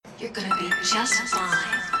You're gonna be just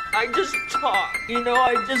fine. I just talk.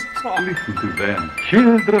 I just talk. Listen to them,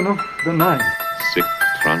 children of the night. Sic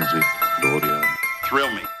transit gloria.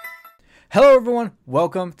 Thrill me. Hello everyone,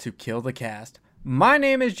 welcome to Kill the Cast. My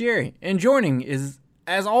name is Jerry, and joining is,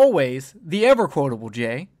 as always, the ever-quotable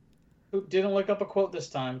Jay. Who didn't look up a quote this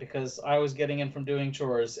time because I was getting in from doing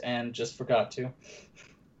chores and just forgot to.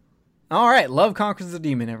 Alright, love conquers the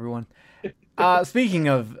demon, everyone. Speaking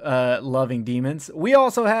of loving demons, we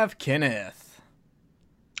also have Kenneth.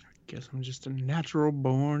 Guess I'm just a natural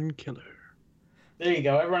born killer. There you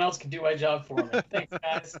go. Everyone else can do my job for me. Thanks,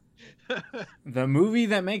 guys. The movie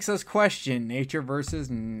that makes us question nature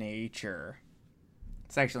versus nature.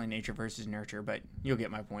 It's actually nature versus nurture, but you'll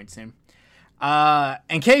get my point soon.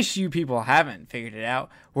 In case you people haven't figured it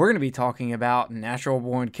out, we're going to be talking about natural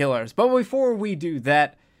born killers. But before we do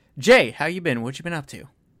that, Jay, how you been? What you been up to?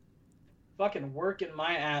 Fucking working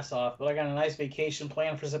my ass off, but I got a nice vacation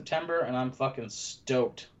planned for September, and I'm fucking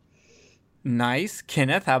stoked. Nice.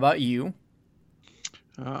 Kenneth, how about you?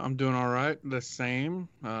 I'm doing all right. The same.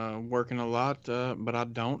 Working a lot, but I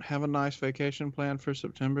don't have a nice vacation planned for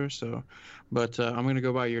September. But I'm gonna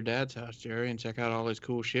go by your dad's house, Jerry, and check out all his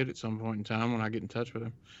cool shit at some point in time when I get in touch with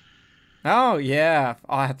him. Oh yeah,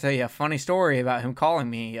 I'll have to tell you a funny story about him calling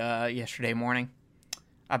me yesterday morning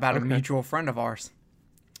about a mutual friend of ours.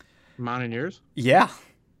 Mine and yours? Yeah.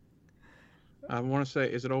 I want to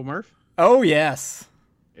say, is it old Murph? Oh yes.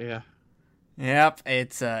 Yeah. Yep,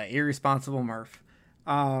 it's irresponsible Murph.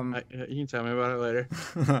 You can tell me about it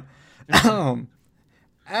later.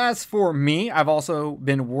 As for me, I've also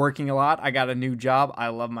been working a lot. I got a new job. I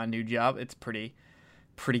love my new job. It's pretty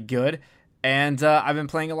good. And I've been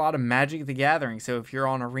playing a lot of Magic the Gathering. So if you're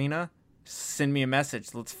on Arena, send me a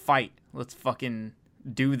message. Let's fight. Let's fucking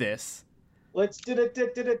do this. Let's do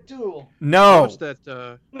the duel. No. What's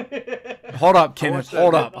that? Hold up, Kenneth.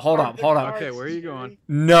 Hold up. Okay, where are you going?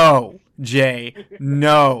 No, Jay.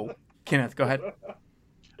 No. Kenneth, go ahead.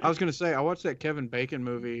 I was gonna say I watched that Kevin Bacon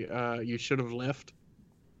movie. You Should Have Left.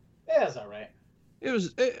 Yeah, it's all right.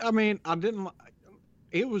 I didn't.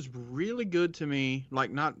 It was really good to me.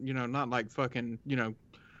 Like not like fucking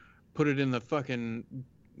put it in the fucking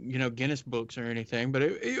Guinness books or anything. But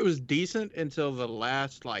it was decent until the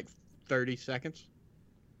last 30 seconds.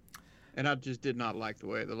 And I just did not like the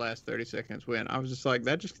way the last 30 seconds went. I was just like,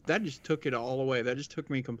 that just took it all away. That just took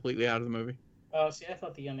me completely out of the movie. Oh, see, I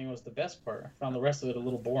thought the ending was the best part. I found the rest of it a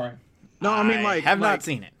little boring. No, I mean, I have not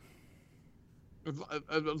seen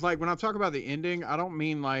it. Like when I talk about the ending, I don't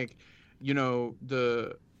mean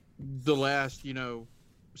the last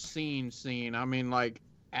scene. I mean like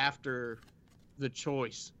after the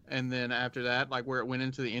choice, and then after that, like where it went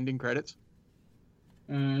into the ending credits.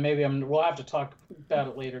 Maybe we'll have to talk about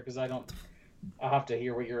it later because I'll have to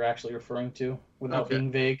hear what you're actually referring to without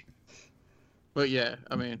being vague. But yeah,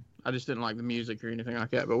 I mean, I just didn't like the music or anything like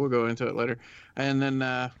that, but we'll go into it later. And then,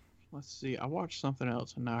 let's see, I watched something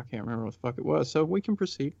else and now I can't remember what the fuck it was, so we can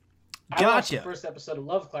proceed. Gotcha. I watched the first episode of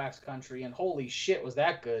Lovecraft Country and holy shit, was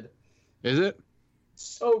that good. Is it?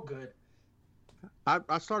 So good.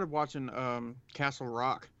 I started watching Castle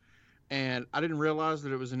Rock. And I didn't realize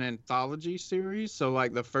that it was an anthology series. So,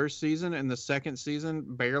 like, the first season and the second season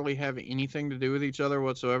barely have anything to do with each other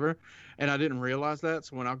whatsoever. And I didn't realize that.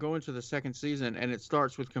 So when I go into the second season and it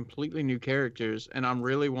starts with completely new characters and I'm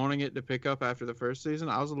really wanting it to pick up after the first season,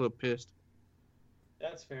 I was a little pissed.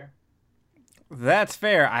 That's fair. That's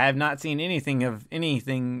fair. I have not seen anything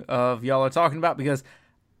of y'all are talking about because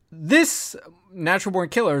this Natural Born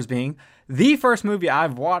Killers being the first movie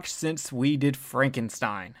I've watched since we did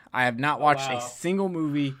Frankenstein. I have not watched a single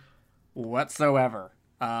movie whatsoever.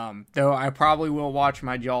 Though I probably will watch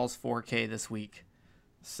my Jaws 4K this week.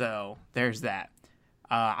 So there's that.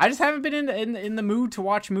 I just haven't been in the mood to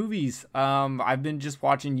watch movies. I've been just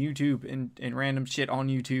watching YouTube and random shit on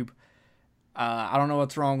YouTube. I don't know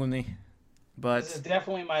what's wrong with me, but this is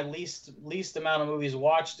definitely my least amount of movies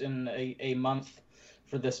watched in a month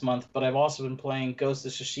for this month. But I've also been playing Ghost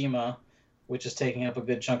of Tsushima, which is taking up a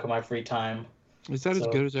good chunk of my free time. Is that as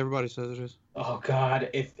good as everybody says it is? Oh God!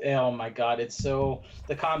 Oh my God!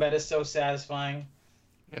 The combat is so satisfying.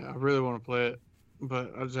 Yeah, I really want to play it,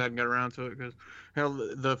 but I just hadn't got around to it because hell,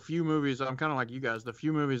 the few movies, I'm kind of like you guys. The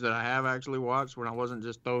few movies that I have actually watched when I wasn't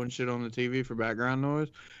just throwing shit on the TV for background noise,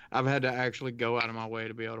 I've had to actually go out of my way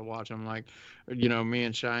to be able to watch them. Like, me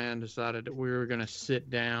and Cheyenne decided that we were gonna sit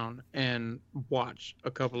down and watch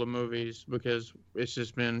a couple of movies because it's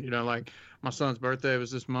just been, like my son's birthday was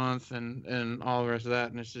this month and all the rest of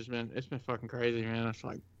that, and it's been fucking crazy, man. It's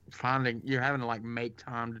like you're having to like make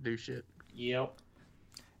time to do shit. Yep.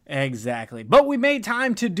 Exactly. But we made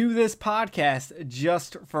time to do this podcast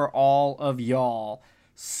just for all of y'all.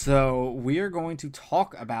 So we are going to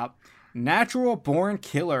talk about Natural Born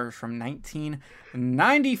Killers from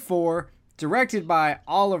 1994, directed by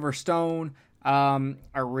Oliver Stone,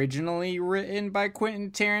 originally written by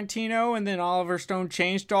Quentin Tarantino, and then Oliver Stone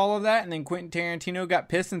changed all of that, and then Quentin Tarantino got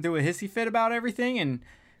pissed and threw a hissy fit about everything, and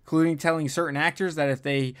including telling certain actors that if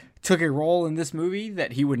they took a role in this movie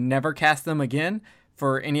that he would never cast them again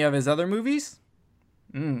for any of his other movies.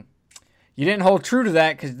 You didn't hold true to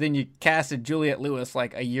that, because then you casted Juliette Lewis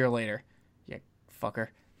like a year later. You fucker.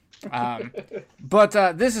 But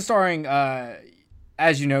this is starring,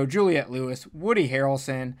 as you know, Juliette Lewis, Woody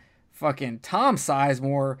Harrelson, fucking Tom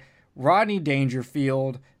Sizemore, Rodney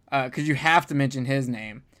Dangerfield, because you have to mention his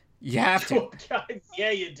name. You have to. Oh, God. Yeah,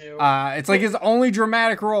 you do. It's like his only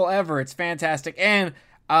dramatic role ever. It's fantastic. And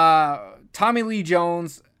Tommy Lee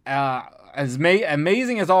Jones, as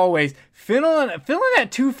amazing as always, feeling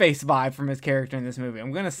that Two-Face vibe from his character in this movie.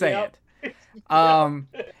 I'm going to say it.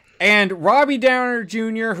 And Robbie Downer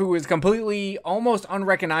Jr., who is completely, almost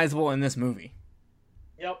unrecognizable in this movie.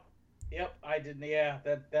 Yep, I didn't. Yeah,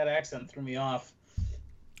 that accent threw me off.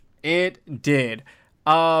 It did.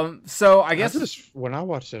 So I guess when I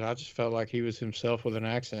watched it, I just felt like he was himself with an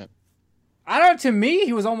accent. I don't know. To me,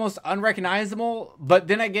 he was almost unrecognizable. But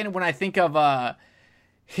then again, when I think of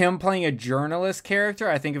him playing a journalist character,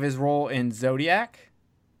 I think of his role in Zodiac.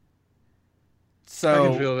 So I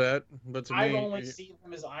can feel that, but to I've me, only seen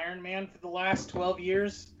him as Iron Man for the last 12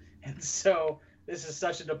 years, and so this is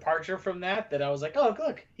such a departure from that I was like, oh,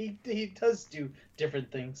 look, he does do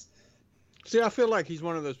different things. see, I feel like he's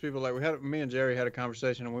one of those people. Like me and Jerry had a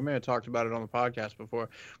conversation, and we may have talked about it on the podcast before.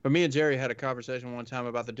 But me and Jerry had a conversation one time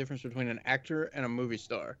about the difference between an actor and a movie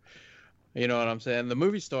star. You know what I'm saying? The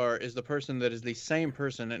movie star is the person that is the same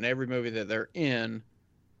person in every movie that they're in.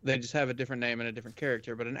 They just have a different name and a different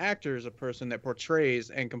character. But an actor is a person that portrays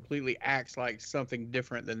and completely acts like something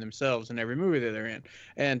different than themselves in every movie that they're in.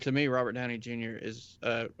 And to me, Robert Downey Jr. is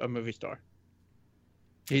a movie star.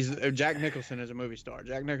 Jack Nicholson is a movie star.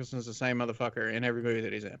 Jack Nicholson is the same motherfucker in every movie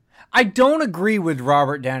that he's in. I don't agree with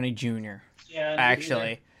Robert Downey Jr. Yeah,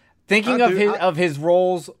 Actually, thinking of his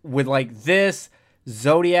roles with like this,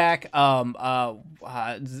 Zodiac, Below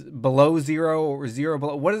Zero or Zero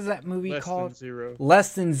Below. What is that movie called?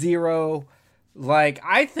 Less Than Zero. Like,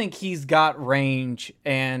 I think he's got range,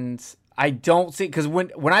 and I don't see, because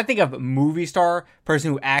when I think of movie star,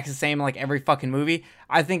 person who acts the same in like every fucking movie,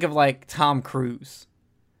 I think of like Tom Cruise.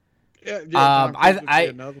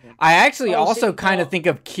 I actually also kind of think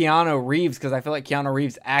of Keanu Reeves, because I feel like Keanu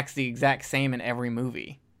Reeves acts the exact same in every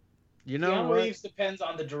movie. You know, Keanu Reeves depends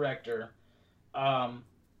on the director.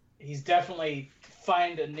 He's definitely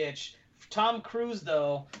find a niche. Tom Cruise,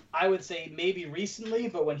 though, I would say maybe recently,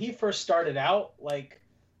 but when he first started out, like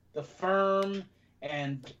The Firm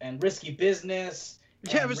and Risky Business,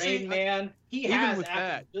 and Rain Man, he has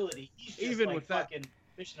acting ability. He's just even like with that, fucking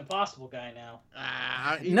Mission Impossible guy now.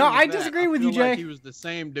 No, I disagree with you, Jay. Like he was the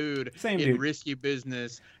same dude in Risky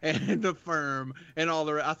Business and The Firm and all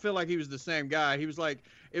the rest. I feel like he was the same guy. He was like,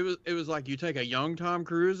 it was like you take a young Tom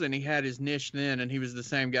Cruise and he had his niche then, and he was the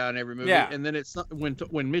same guy in every movie. Yeah. And then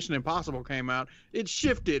when Mission Impossible came out, it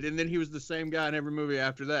shifted, and then he was the same guy in every movie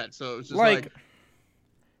after that. So it's just like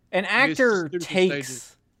an actor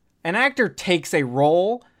takes a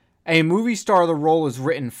role, a movie star, the role is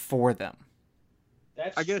written for them.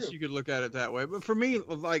 I guess you could look at it that way. But for me,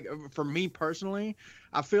 personally,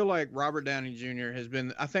 I feel like Robert Downey Jr. has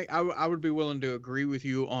been, I think I would be willing to agree with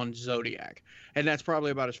you on Zodiac. And that's probably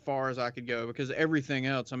about as far as I could go, because everything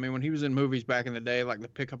else, I mean, when he was in movies back in the day, like The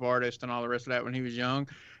Pickup Artist and all the rest of that when he was young,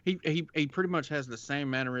 he pretty much has the same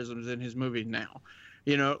mannerisms in his movies now.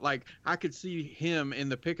 You know, like I could see him in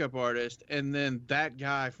The Pickup Artist and then that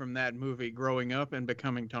guy from that movie growing up and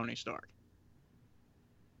becoming Tony Stark.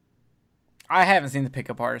 I haven't seen The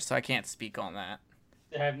Pickup Artist, so I can't speak on that.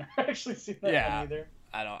 I haven't actually seen that one either.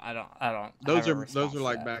 I don't. Those are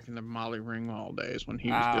like back in the Molly Ringwald days when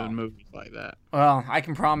he was doing movies like that. Well, I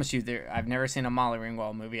can promise you I've never seen a Molly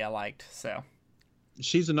Ringwald movie I liked. So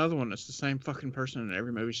she's another one that's the same fucking person in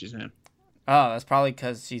every movie she's in. Oh, that's probably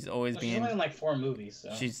because she's always She's only in like 4 movies. So.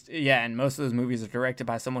 And most of those movies are directed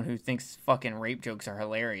by someone who thinks fucking rape jokes are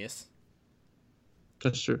hilarious.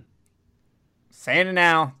 That's true. Saying it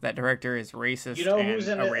now, that director is racist. You know and who's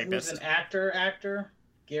a rapist. Who's an actor?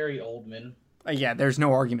 Gary Oldman. Yeah, there's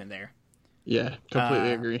no argument there. Yeah,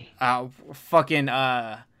 completely agree. I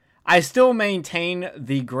still maintain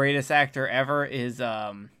the greatest actor ever is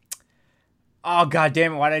oh god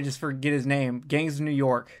damn it, why did I just forget his name? Gangs of New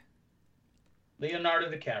York.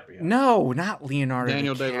 Leonardo DiCaprio. No, not Leonardo.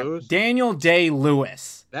 Daniel DiCaprio. Day-Lewis? Daniel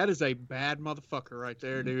Day-Lewis. That is a bad motherfucker right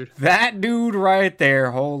there, dude. That dude right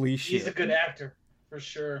there. Holy shit. He's a good actor, for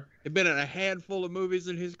sure. He's been in a handful of movies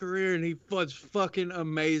in his career, and he was fucking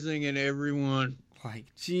amazing in every one. Like,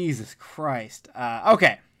 Jesus Christ.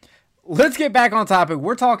 Okay. Let's get back on topic.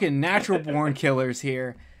 We're talking natural born killers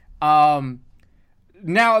here. Now,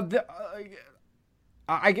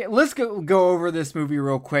 let's go over this movie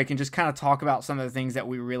real quick and just kind of talk about some of the things that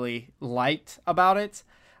we really liked about it.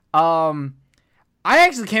 I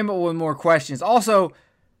actually came up with more questions. Also,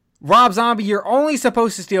 Rob Zombie, you're only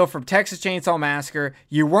supposed to steal from Texas Chainsaw Massacre.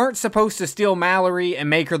 You weren't supposed to steal Mallory and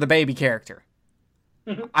make her the baby character.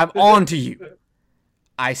 I'm on to you.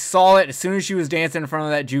 I saw it as soon as she was dancing in front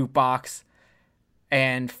of that jukebox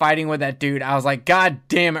and fighting with that dude. I was like, God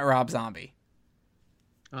damn it, Rob Zombie.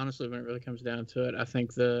 Honestly, when it really comes down to it, I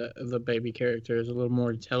think the baby character is a little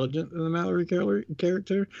more intelligent than the Mallory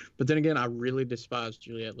character. But then again, I really despise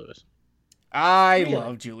Juliette Lewis. I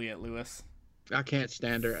love Juliette Lewis. I can't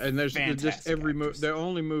stand her. And there's just every movie. The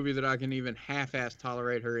only movie that I can even half-ass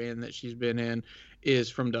tolerate her in that she's been in is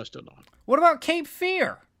From Dusk Till Dawn. What about Cape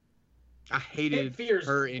Fear? I hated Cape Fear's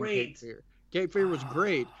her in great. Cape Fear. Cape Fear was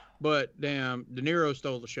great, but damn, De Niro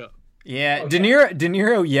stole the show. Yeah, Okay. De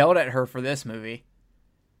Niro yelled at her for this movie.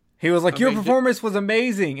 He was like, your performance was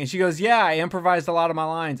amazing. And she goes, yeah, I improvised a lot of my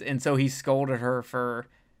lines. And so he scolded her for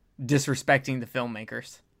disrespecting the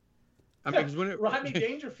filmmakers. I mean, 'cause when it, Rodney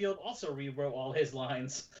Dangerfield also rewrote all his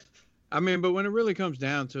lines. I mean, but when it really comes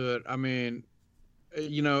down to it, I mean,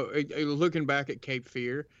 you know, looking back at Cape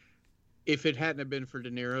Fear, if it hadn't have been for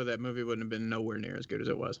De Niro, that movie wouldn't have been nowhere near as good as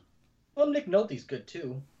it was. Well, Nick Nolte's good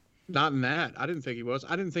too. Not in that. I didn't think he was.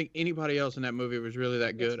 I didn't think anybody else in that movie was really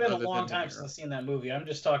that good. It's been a other long than time De Niro. since I've seen that movie. I'm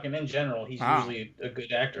just talking in general. He's Wow. usually a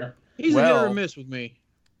good actor. He's a Well- hit or miss with me.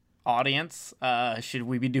 Audience, should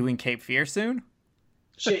we be doing Cape Fear soon?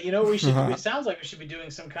 Shit, you know what we should do? It sounds like we should be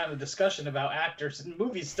doing some kind of discussion about actors and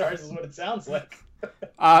movie stars is what it sounds like.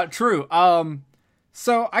 True.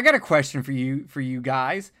 So I got a question for you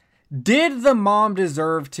guys. Did the mom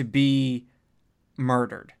deserve to be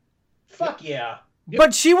murdered? Fuck yeah.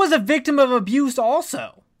 But she was a victim of abuse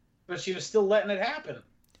also. But she was still letting it happen.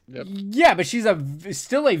 Yep. Yeah, but she's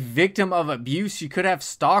still a victim of abuse. She could have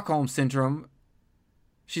Stockholm syndrome.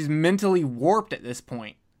 She's mentally warped at this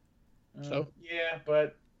point. So? Yeah,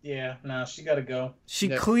 but yeah, no, she got to go. She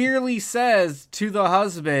Yeah. clearly says to the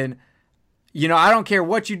husband, you know, I don't care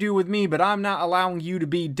what you do with me, but I'm not allowing you to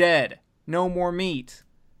be dead. No more meat.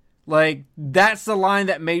 Like, that's the line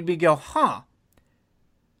that made me go, huh.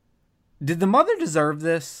 Did the mother deserve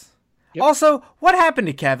this? Yep. Also, what happened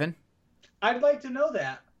to Kevin? I'd like to know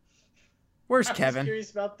that. Where's I was Kevin?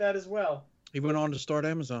 curious about that as well. He went on to start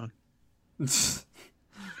Amazon.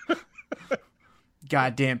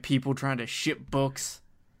 Goddamn people trying to ship books.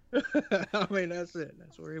 I mean, that's it.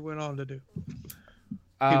 That's where he went on to do. He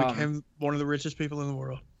Um, became one of the richest people in the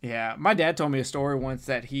world. Yeah, my dad told me a story once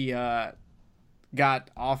that he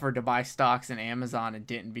got offered to buy stocks in Amazon and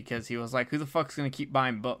didn't because he was like, who the fuck's going to keep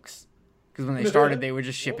buying books? Because when they started, they were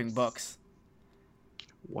just shipping Whoops. books.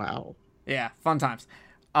 Wow. Yeah, fun times.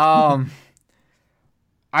 I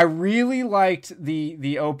really liked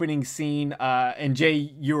the opening scene, and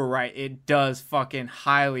Jay, you were right. It does fucking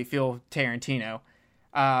highly feel Tarantino.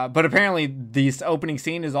 But apparently this opening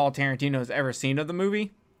scene is all Tarantino's ever seen of the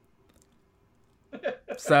movie.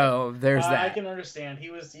 So there's I that. can understand.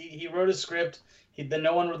 He wrote a script. Then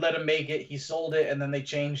no one would let him make it. He sold it, and then they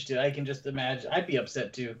changed it. I can just imagine. I'd be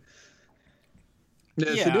upset too.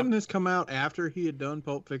 Yeah, Yeah. So didn't this come out after he had done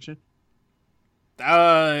Pulp Fiction?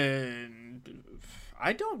 I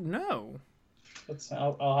don't know.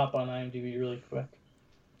 I'll hop on IMDb really quick.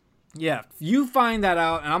 Yeah, you find that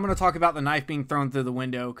out, and I'm going to talk about the knife being thrown through the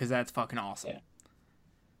window because that's fucking awesome. Yeah.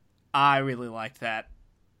 I really liked that.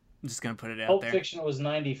 I'm just going to put it out Pulp there. Fiction was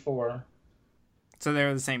 94. So they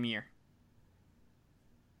were the same year.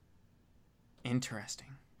 Interesting.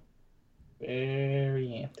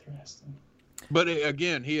 Very interesting. But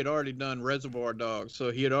again, he had already done Reservoir Dogs,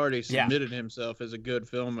 so he had already Yeah. submitted himself as a good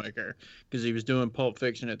filmmaker because he was doing Pulp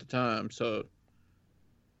Fiction at the time. So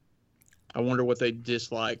I wonder what they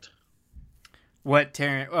disliked. What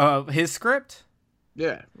his script?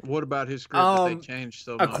 Yeah. What about his script that they changed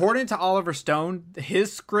so much? According to Oliver Stone,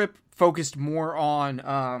 his script focused more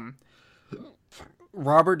on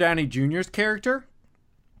Robert Downey Jr.'s character,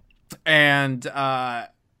 and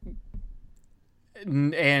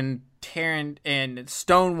Taryn and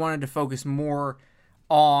Stone wanted to focus more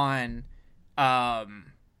on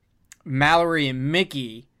Mallory and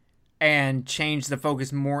Mickey, and change the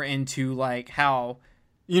focus more into like how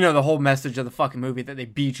you know, the whole message of the fucking movie that they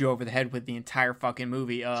beat you over the head with the entire fucking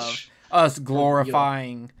movie of us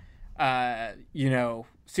glorifying, you know,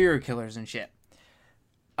 serial killers and shit.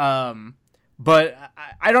 But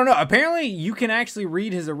I don't know. Apparently, you can actually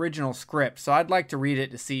read his original script, so I'd like to read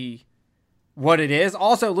it to see what it is.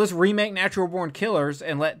 Also, let's remake Natural Born Killers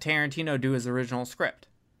and let Tarantino do his original script.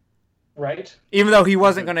 Right. Even though he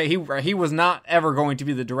wasn't gonna, he was not ever going to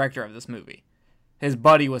be the director of this movie. His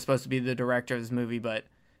buddy was supposed to be the director of this movie, but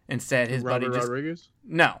instead his buddy just Rodriguez?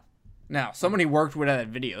 no, someone he worked with at a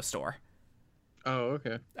video store. Oh,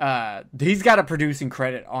 okay. He's got a producing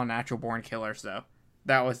credit on Natural Born Killers though.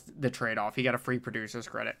 That was the trade-off. He got a free producer's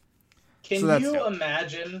credit. Can So that's you dope.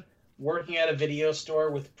 imagine working at a video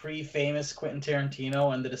store with pre-famous Quentin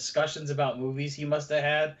Tarantino and the discussions about movies he must have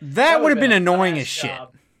had? That would have been a annoying flash as shit.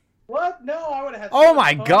 job. What? No, I would have had. Oh so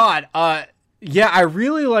my much fun. god. Yeah, I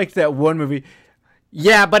really liked that one movie.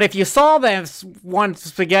 Yeah, but if you saw that one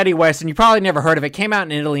spaghetti western, you probably never heard of it. Came out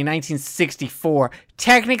in Italy in 1964.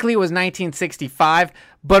 Technically, it was 1965,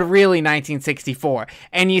 but really 1964.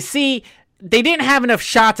 And you see, they didn't have enough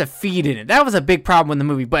shots of feet in it. That was a big problem with the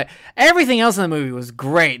movie. But everything else in the movie was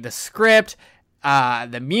great. The script,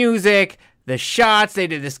 the music, the shots. They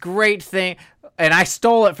did this great thing. And I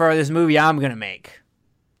stole it for this movie I'm going to make.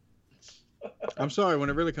 I'm sorry. When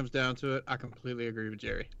it really comes down to it, I completely agree with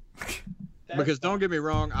Jerry. That's Because don't get me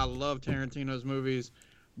wrong, I love Tarantino's movies,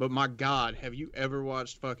 but my God, have you ever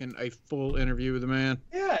watched fucking a full interview with the man?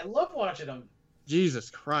 Yeah, I love watching them. Jesus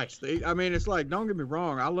Christ. I mean, it's like, don't get me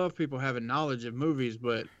wrong, I love people having knowledge of movies,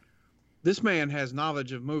 but this man has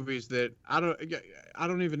knowledge of movies that I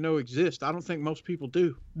don't even know exist. I don't think most people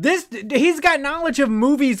do. He's got knowledge of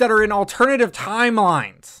movies that are in alternative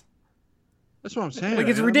timelines. That's what I'm saying. Like,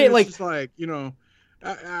 it's man. ridiculous. It's just like, you know,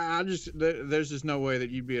 there's just no way that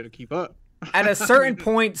you'd be able to keep up. At a certain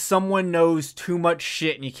point, someone knows too much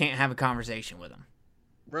shit and you can't have a conversation with them.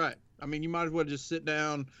 Right. I mean, you might as well just sit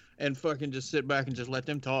down and fucking just sit back and just let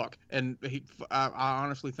them talk. And I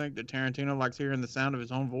honestly think that Tarantino likes hearing the sound of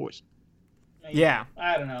his own voice. Yeah.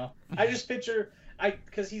 I don't know. I just picture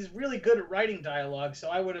because he's really good at writing dialogue, so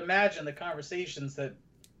I would imagine the conversations that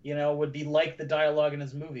would be like the dialogue in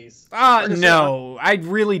his movies. No. I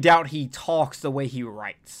really doubt he talks the way he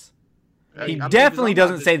writes. He I mean, definitely 'cause I'm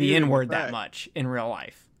not doesn't say the disputing N-word that fact. much in real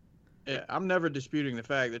life. Yeah, I'm never disputing the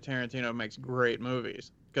fact that Tarantino makes great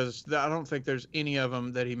movies, because I don't think there's any of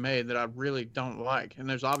them that he made that I really don't like. And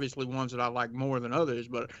there's obviously ones that I like more than others,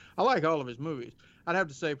 but I like all of his movies. I'd have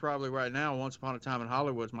to say probably right now, Once Upon a Time in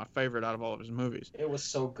Hollywood is my favorite out of all of his movies. It was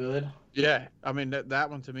so good. Yeah, I mean, that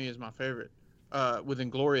one to me is my favorite, with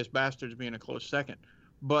Inglourious Bastards being a close second.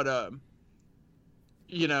 But,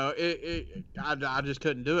 I just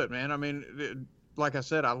couldn't do it, man. I mean, like I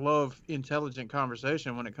said, I love intelligent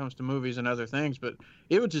conversation when it comes to movies and other things, but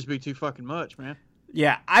it would just be too fucking much, man.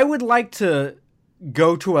 Yeah, I would like to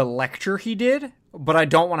go to a lecture he did, but I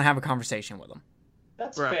don't want to have a conversation with him.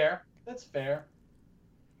 That's Right. fair. That's fair.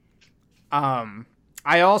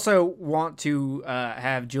 I also want to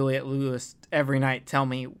have Juliette Lewis every night tell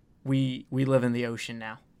me we live in the ocean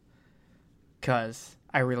now, because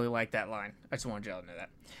I really like that line. I just want you to know that.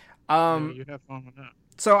 You have fun with that.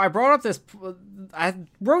 So I brought up this. I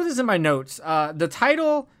wrote this in my notes. The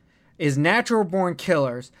title is Natural Born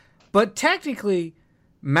Killers, but technically,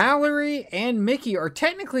 Mallory and Mickey are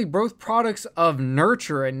technically both products of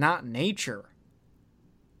nurture and not nature.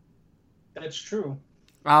 That's true.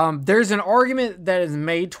 There's an argument that is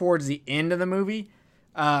made towards the end of the movie,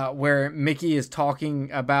 where Mickey is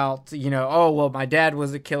talking about, oh, well, my dad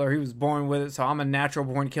was a killer. He was born with it, so I'm a natural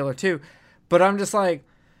born killer too. But I'm just like,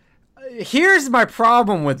 here's my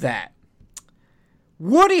problem with that.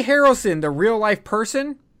 Woody Harrelson, the real life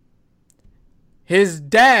person, his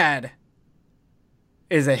dad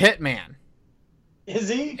is a hitman. Is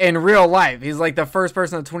he? In real life, he's like the first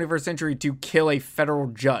person in the 21st century to kill a federal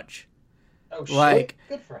judge. Oh, shit. Like,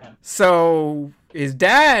 Good for him. So his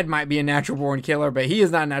dad might be a natural born killer, but he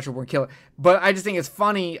is not a natural born killer. But I just think it's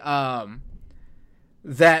funny that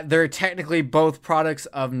they're technically both products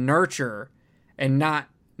of nurture and not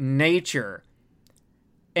nature.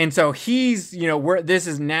 And so he's, this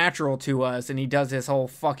is natural to us, and he does this whole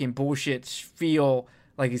fucking bullshit spiel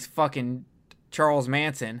like he's fucking Charles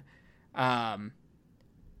Manson. But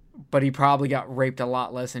he probably got raped a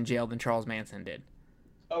lot less in jail than Charles Manson did.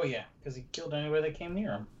 Oh, yeah, because he killed anybody that came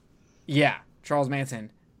near him. Yeah, Charles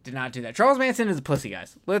Manson did not do that. Charles Manson is a pussy,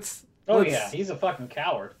 guys. Let's He's a fucking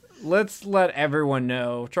coward. Let's let everyone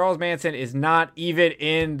know Charles Manson is not even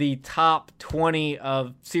in the top 20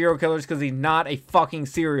 of serial killers because he's not a fucking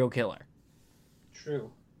serial killer.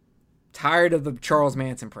 True. Tired of the Charles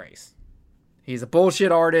Manson praise. He's a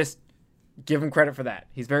bullshit artist. Give him credit for that.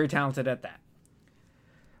 He's very talented at that.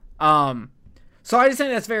 So I just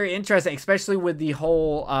think that's very interesting, especially with the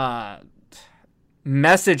whole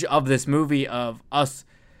message of this movie of us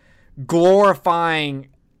glorifying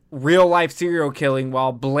real life serial killing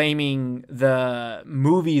while blaming the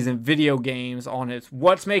movies and video games on it's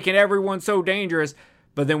what's making everyone so dangerous,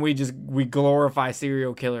 but then we glorify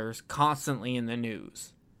serial killers constantly in the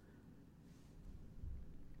news.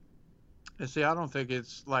 And see, I don't think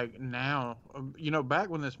it's like now. Back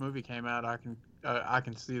when this movie came out, I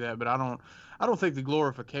can see that, but I don't think the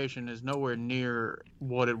glorification is nowhere near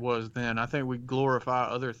what it was then. I think we glorify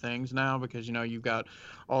other things now because you've got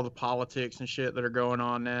all the politics and shit that are going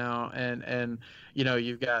on now, and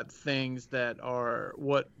you've got things that are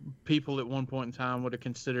what people at one point in time would have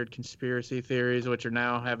considered conspiracy theories, which are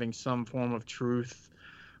now having some form of truth.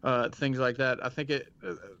 Things like that. I think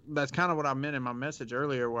that's kind of what I meant in my message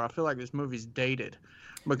earlier, where I feel like this movie's dated,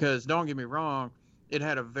 because don't get me wrong, it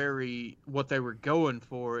had what they were going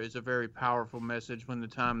for is a very powerful message when the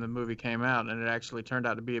time the movie came out, and it actually turned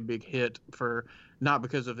out to be a big hit for not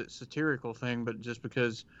because of its satirical thing, but just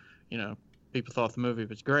because people thought the movie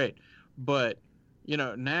was great. But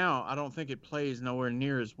now I don't think it plays nowhere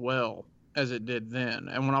near as well as it did then.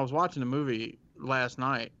 And when I was watching the movie last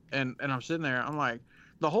night, and I'm sitting there, I'm like,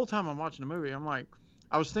 the whole time I'm watching the movie, I'm like,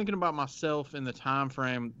 I was thinking about myself in the time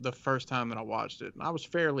frame the first time that I watched it. And I was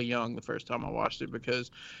fairly young the first time I watched it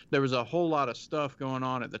because there was a whole lot of stuff going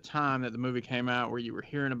on at the time that the movie came out where you were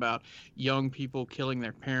hearing about young people killing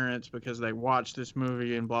their parents because they watched this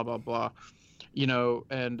movie and blah, blah, blah.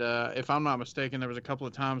 And if I'm not mistaken, there was a couple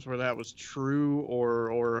of times where that was true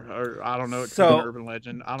or I don't know, it's an urban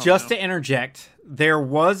legend. I don't know. To interject, there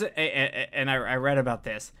was, and I read about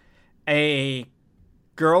this, a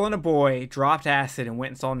girl and a boy dropped acid and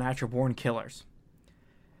went and saw Natural Born Killers.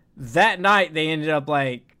 That night, they ended up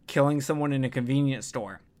killing someone in a convenience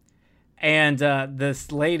store. And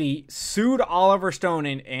this lady sued Oliver Stone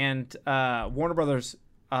and Warner Brothers,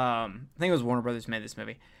 I think it was Warner Brothers made this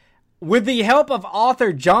movie, with the help of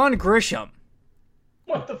author John Grisham.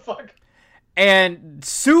 What the fuck? And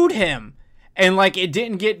sued him. And it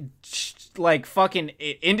didn't get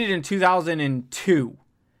it ended in 2002.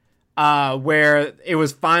 Where it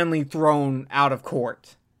was finally thrown out of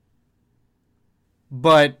court.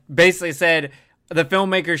 But basically said the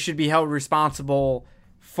filmmakers should be held responsible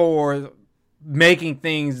for making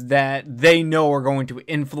things that they know are going to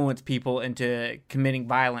influence people into committing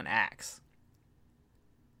violent acts.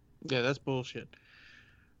 Yeah, that's bullshit.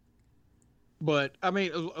 But I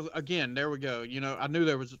mean, again, there we go. I knew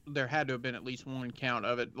there had to have been at least one count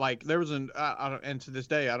of it. There was and to this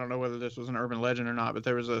day, I don't know whether this was an urban legend or not, but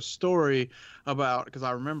there was a story about, because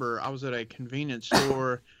I remember I was at a convenience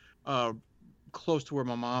store close to where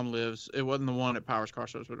my mom lives. It wasn't the one at Powers Car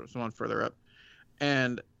Shows, but it was the one further up.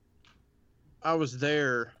 And I was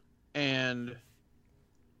there, and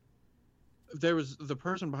there was the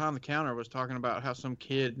person behind the counter was talking about how some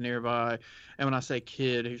kid nearby, and when I say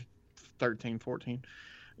kid, he's 13, 14,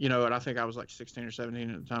 and I think I was 16 or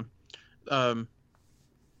 17 at the time,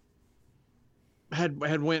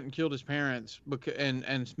 had went and killed his parents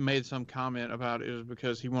and made some comment about it was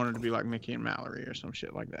because he wanted to be like Mickey and Mallory or some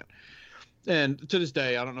shit like that. And to this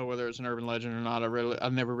day, I don't know whether it's an urban legend or not.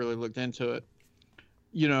 I've never really looked into it,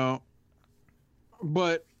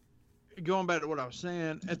 but going back to what I was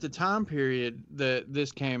saying, at the time period that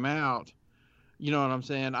this came out, you know what I'm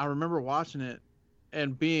saying? I remember watching it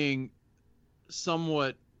and being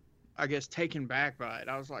somewhat, I guess, taken back by it.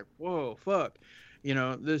 I was like, whoa, fuck.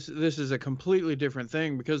 This is a completely different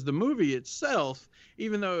thing, because the movie itself,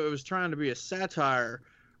 even though it was trying to be a satire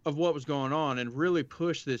of what was going on and really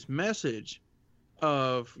push this message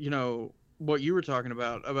of, what you were talking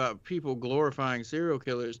about people glorifying serial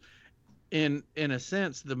killers, in a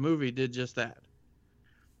sense, the movie did just that.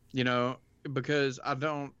 Because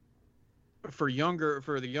for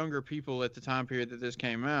the younger people at the time period that this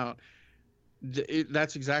came out,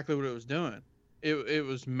 that's exactly what it was doing. It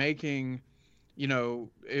was making,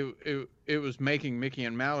 it was making Mickey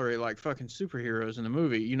and Mallory like fucking superheroes in the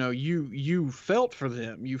movie. You felt for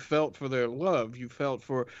them, you felt for their love, you felt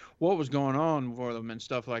for what was going on for them and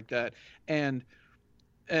stuff like that. And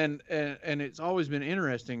it's always been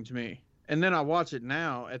interesting to me. And then I watch it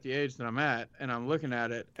now at the age that I'm at, and I'm looking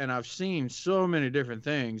at it, and I've seen so many different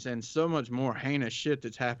things and so much more heinous shit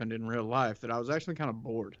that's happened in real life that I was actually kind of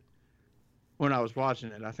bored when I was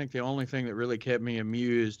watching it. I think the only thing that really kept me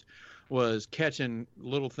amused was catching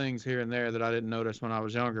little things here and there that I didn't notice when I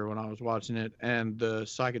was younger when I was watching it, and the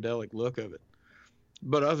psychedelic look of it.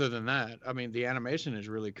 But other than that, I mean, the animation is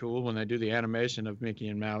really cool when they do the animation of Mickey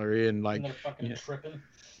and Mallory and like, And they're fucking yeah, tripping.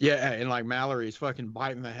 yeah, and like Mallory's fucking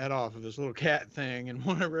biting the head off of this little cat thing and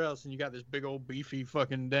whatever else, and you got this big old beefy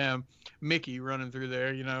fucking damn Mickey running through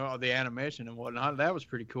there, you know, all the animation and whatnot. That was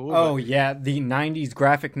pretty cool. Oh yeah, the '90s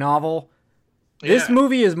graphic novel. This Yeah.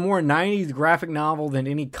 movie is more '90s graphic novel than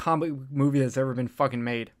any comic movie that's ever been fucking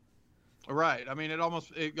made. Right. I mean,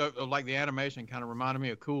 like the animation kind of reminded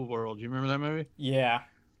me of Cool World. You remember that movie? Yeah.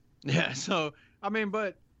 Yeah. So I mean,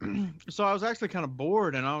 but so I was actually kind of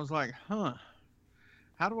bored, and I was like, huh.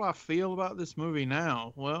 How do I feel about this movie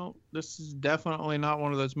now? Well, this is definitely not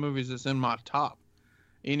one of those movies that's in my top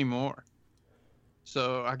anymore.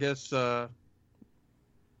 So I guess I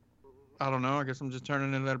don't know. I guess I'm just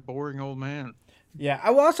turning into that boring old man. Yeah.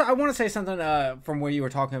 I want to say something from what you were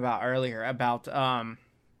talking about earlier about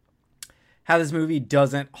how this movie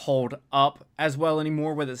doesn't hold up as well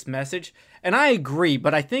anymore with its message. And I agree,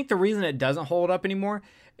 but I think the reason it doesn't hold up anymore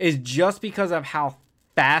is just because of how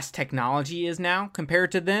fast technology is now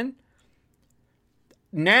compared to then.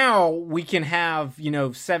 Now we can have,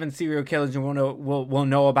 7 serial killers and we'll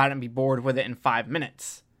know about it and be bored with it in 5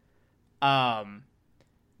 minutes.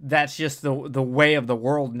 That's just the way of the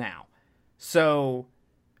world now. So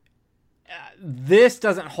this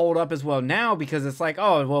doesn't hold up as well now because it's like,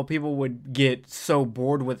 oh, well, people would get so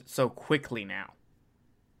bored with it so quickly now.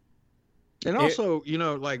 And also,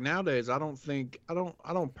 like nowadays, I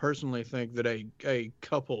don't personally think that a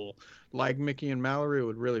couple like Mickey and Mallory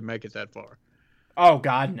would really make it that far. Oh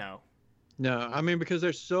God, no. No, I mean, because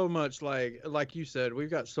there's so much like you said, we've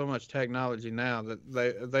got so much technology now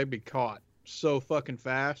that they'd be caught so fucking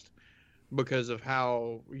fast because of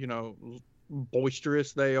how,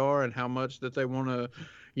 boisterous they are and how much that they want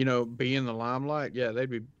to, be in the limelight. Yeah,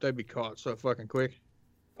 they'd be caught so fucking quick.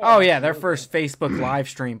 Oh yeah, their first Facebook live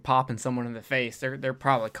stream popping someone in the face, they're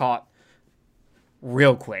probably caught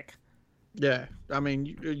real quick. Yeah, I mean,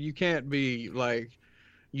 you can't be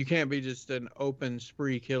just an open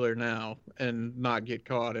spree killer now and not get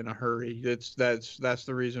caught in a hurry. That's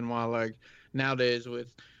the reason why, like, nowadays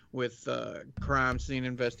with crime scene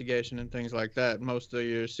investigation and things like that, most of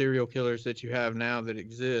your serial killers that you have now that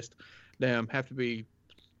exist, have to be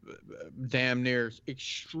damn near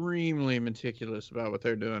extremely meticulous about what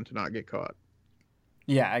they're doing to not get caught.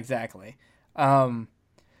 Yeah, exactly. So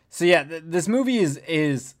yeah, this movie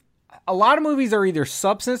is a lot of movies are either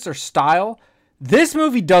substance or style. This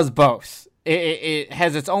movie does both. It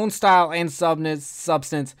has its own style and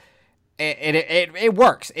substance. It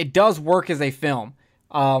works. It does work as a film.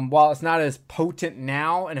 While it's not as potent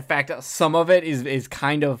now, and in fact, some of it is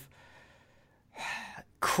kind of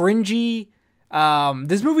cringy.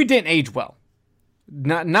 This movie didn't age well.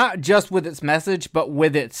 Not just with its message, but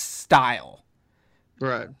with its style.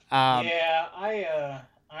 Right. Yeah,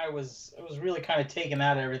 I was really kind of taken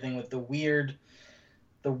out of everything with the weird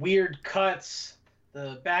cuts,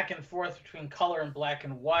 the back and forth between color and black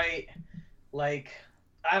and white. Like,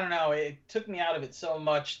 I don't know, it took me out of it so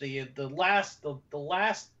much. The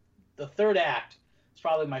third act is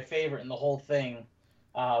probably my favorite in the whole thing.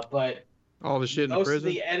 But all the shit in the most prison.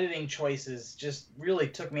 of the editing choices just really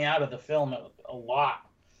took me out of the film a lot.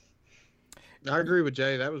 I agree with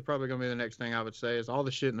Jay. That was probably going to be the next thing I would say is all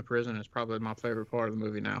the shit in the prison is probably my favorite part of the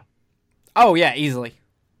movie now. Oh yeah, easily.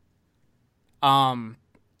 And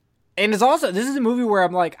it's also, this is a movie where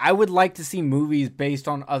I'm like, I would like to see movies based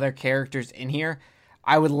on other characters in here.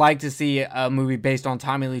 I would like to see a movie based on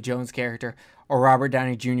Tommy Lee Jones' character or Robert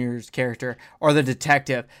Downey Jr.'s character or the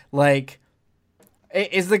detective. Like,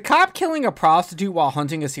 is the cop killing a prostitute while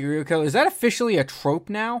hunting a serial killer? Is that officially a trope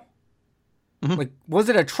now? Mm-hmm. Like, was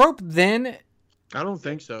it a trope then? I don't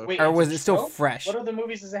think so. Wait, Or it's was a it still trope? fresh? What other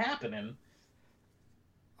movies does it happen in?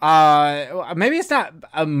 Maybe it's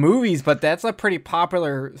not movies, but that's a pretty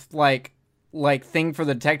popular like thing for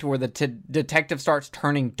the detective, where the detective starts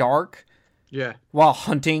turning dark. Yeah. While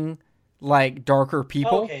hunting like darker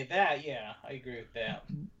people. Okay, yeah, I agree with that.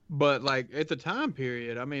 But like at the time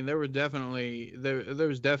period, I mean, there was definitely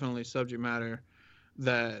subject matter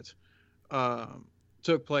that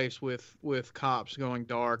took place with cops going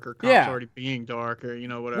dark or cops already being dark or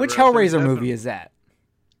whatever. Which Hellraiser movie is that?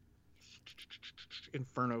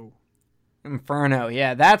 Inferno,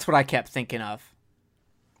 yeah, that's what I kept thinking of.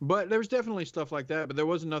 But there was definitely stuff like that, but there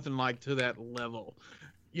wasn't nothing like to that level,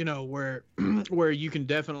 where where you can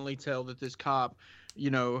definitely tell that this cop,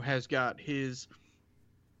 has got his,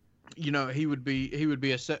 he would be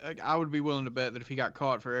I would be willing to bet that if he got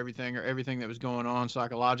caught for everything that was going on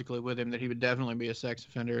psychologically with him, that he would definitely be a sex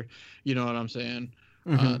offender. You know what I'm saying?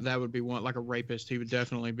 That would be one, like a rapist. He would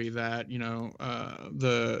definitely be that. You know,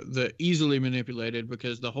 the easily manipulated,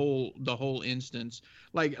 because the whole instance,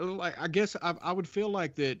 like I guess I would feel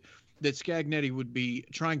like that Scagnetti would be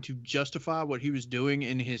trying to justify what he was doing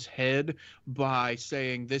in his head by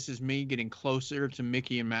saying, this is me getting closer to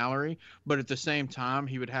Mickey and Mallory, but at the same time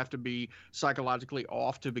he would have to be psychologically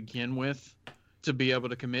off to begin with to be able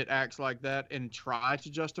to commit acts like that and try to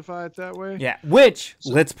justify it that way. Yeah, which,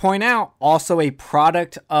 let's point out, also a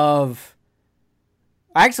product of...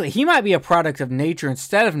 Actually, he might be a product of nature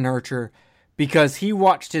instead of nurture, because he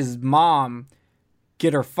watched his mom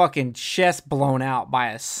get her fucking chest blown out by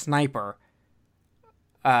a sniper.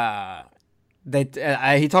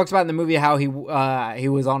 He talks about in the movie how he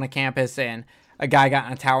was on a campus and a guy got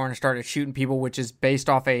in a tower and started shooting people, which is based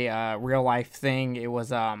off a real life thing. It was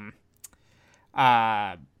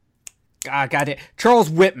Charles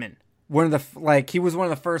Whitman, he was one of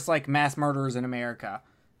the first like mass murderers in America,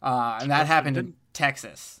 and that happened in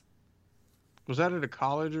Texas. Was that at a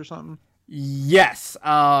college or something? Yes. It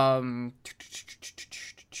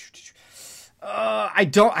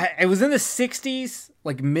was in the 60s,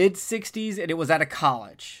 like mid 60s, and it was at a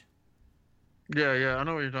college. Yeah, I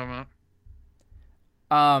know what you're talking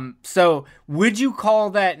about. So would you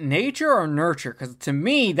call that nature or nurture? Because to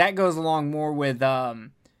me, that goes along more with,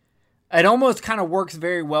 it almost kind of works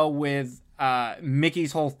very well with,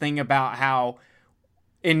 Mickey's whole thing about how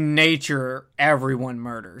in nature, everyone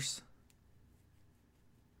murders.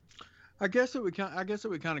 I guess it would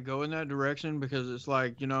kind of go in that direction, because it's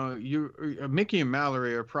like, you know, Mickey and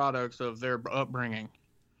Mallory are products of their upbringing,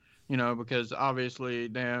 you know, because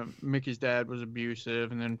obviously, Mickey's dad was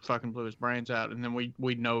abusive and then fucking blew his brains out, and then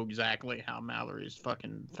we know exactly how Mallory's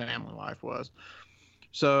fucking family life was.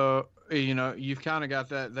 So, you know, you've kind of got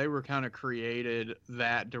that. They were kind of created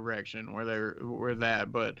that direction where they were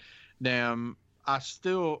that, but damn, I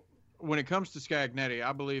still, when it comes to Scagnetti,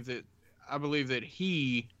 I believe that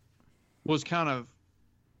he was kind of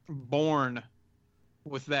born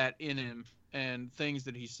with that in him, and things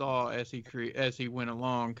that he saw as he went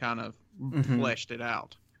along kind of fleshed it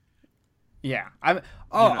out. Yeah. I'm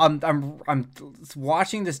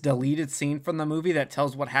watching this deleted scene from the movie that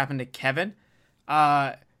tells what happened to Kevin.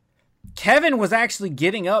 Kevin was actually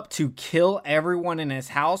getting up to kill everyone in his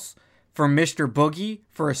house for Mr. Boogie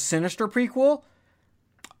for a Sinister prequel.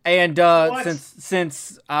 And this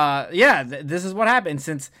is what happened.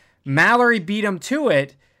 Since Mallory beat him to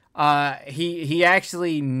it, he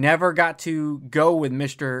actually never got to go with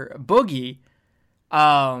Mr. Boogie,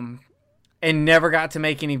 and never got to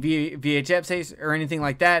make any VHS tapes or anything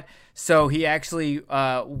like that. So he actually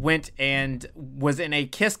went and was in a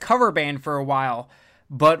Kiss cover band for a while,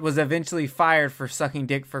 but was eventually fired for sucking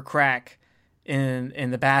dick for crack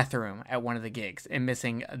in the bathroom at one of the gigs and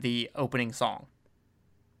missing the opening song.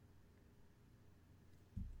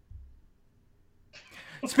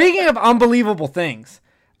 Speaking of unbelievable things,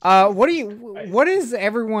 what is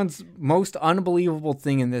everyone's most unbelievable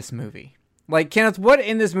thing in this movie? Like, Kenneth, what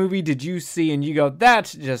in this movie did you see and you go,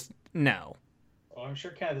 that's just no? Well, I'm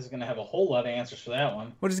sure Kenneth is going to have a whole lot of answers for that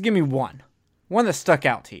one. Well, just give me one that stuck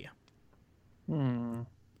out to you. I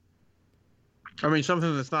mean,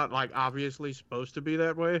 something that's not like obviously supposed to be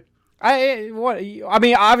that way.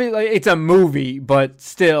 Obviously it's a movie, but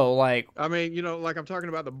still, like... I mean, you know, like I'm talking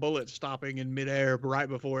about the bullet stopping in midair right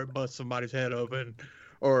before it busts somebody's head open,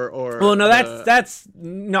 or... Well, no, that's...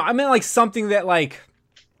 No, I mean, like, something that, like...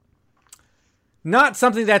 Not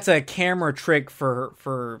something that's a camera trick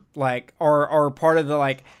for like, or part of the,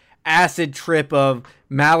 like, acid trip of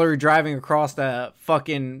Mallory driving across the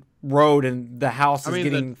fucking road and the house is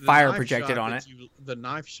getting fire projected on it. The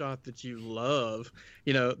knife shot that you love,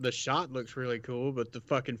 you know, the shot looks really cool, but the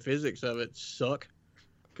fucking physics of it suck.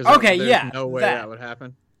 Okay, there's no way that would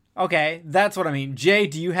happen. Okay, that's what I mean. Jay,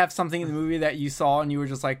 do you have something in the movie that you saw and you were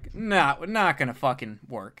just like, nah, not gonna fucking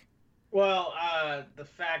work? Well, the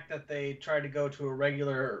fact that they tried to go to a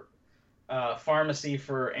regular pharmacy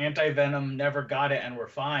for anti-venom, never got it, and were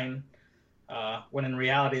fine. When in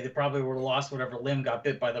reality, they probably would have lost whatever limb got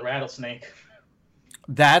bit by the rattlesnake.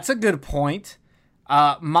 That's a good point.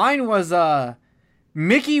 Mine was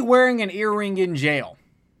Mickey wearing an earring in jail.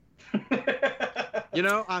 You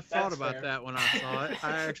know, I thought about that when I saw it.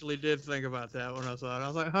 I actually did think about that when I saw it. I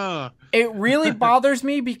was like, huh. It really bothers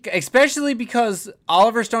me, especially because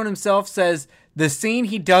Oliver Stone himself says the scene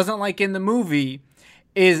he doesn't like in the movie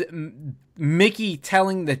is Mickey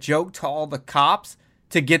telling the joke to all the cops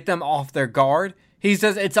to get them off their guard. He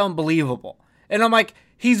says it's unbelievable. And I'm like,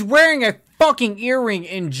 he's wearing a fucking earring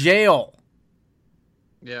in jail.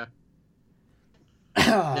 Yeah.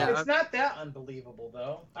 Yeah, It's not that unbelievable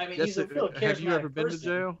though. I mean, he's a real charismatic have you ever been person. to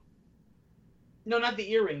jail? No, not the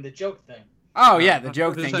earring, the joke thing. Oh yeah, the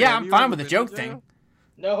joke I was thing. gonna say, Yeah, have I'm you fine ever with the been to joke jail? thing.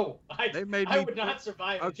 No, They made I me would not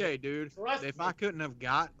survive. Okay, dude. Trust If me. I couldn't have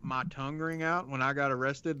got my tongue ring out when I got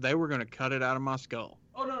arrested, they were gonna cut it out of my skull.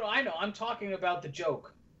 Oh no, I know. I'm talking about the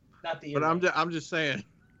joke, not the But earring. I'm just saying.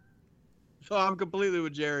 So I'm completely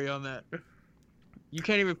with Jerry on that. You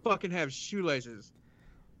can't even fucking have shoelaces.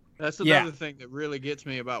 That's Yeah. another thing that really gets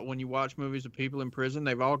me about when you watch movies of people in prison.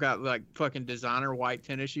 They've all got like fucking designer white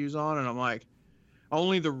tennis shoes on, and I'm like,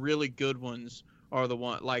 only the really good ones are the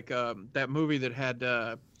one. Like that movie that had,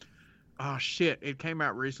 oh shit, it came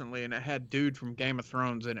out recently, and it had dude from Game of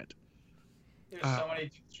Thrones in it. There's so many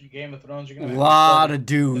dudes from Game of Thrones. You're A gonna have to lot plug of it.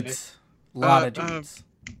 dudes. Lot of Uh, dudes.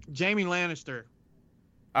 Jamie Lannister.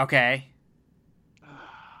 Okay.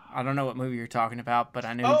 I don't know what movie you're talking about, but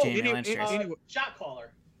I know Oh, Jamie any- Lannister. is. any- Shot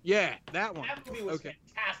Caller. Yeah, that one. That movie was Okay.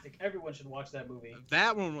 fantastic. Everyone should watch that movie.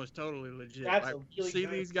 That one was totally legit. That's Like, a really see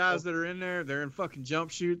good these guys film. that are in there? They're in fucking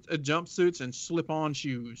jumpsuits and slip-on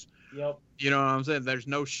shoes. Yep. You know what I'm saying? There's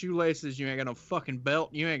no shoelaces. You ain't got no fucking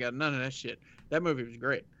belt. You ain't got none of that shit. That movie was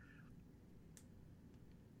great.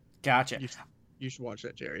 Gotcha. You should watch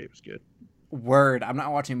that, Jerry. It was good. Word. I'm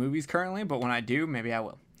not watching movies currently, but when I do, maybe I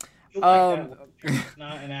will. You'll like Um, that one. It's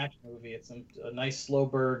not an action movie. It's a nice slow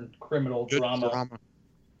burn criminal Good drama.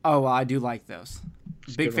 Oh, well, I do like those.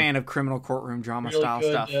 It's a Big good fan of criminal courtroom drama Really style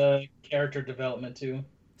good stuff. character development too.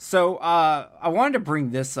 So, I wanted to bring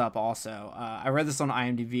this up also. I read this on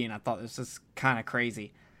IMDb and I thought this was kind of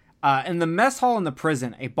crazy. In the mess hall in the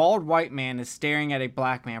prison, a bald white man is staring at a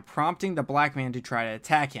black man, prompting the black man to try to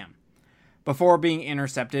attack him, before being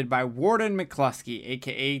intercepted by Warden McCluskey,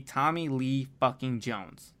 aka Tommy Lee fucking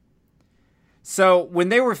Jones. So, when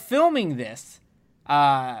they were filming this,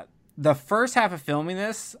 the first half of filming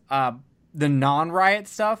this, the non-riot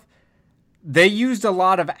stuff, they used a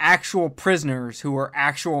lot of actual prisoners who were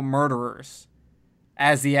actual murderers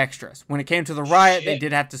as the extras. When it came to the riot, they Shit.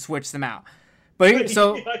 did have to switch them out. But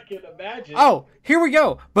so, I can imagine. oh, here we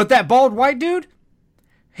go. But that bald white dude,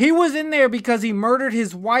 he was in there because he murdered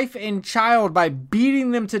his wife and child by beating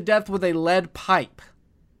them to death with a lead pipe.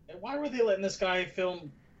 Why were they letting this guy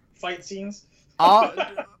film fight scenes?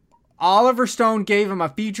 Oliver Stone gave him a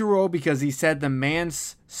feature role because he said the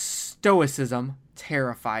man's stoicism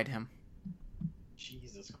terrified him.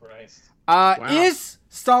 Jesus Christ. Is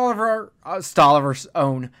Oliver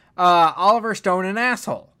Stone an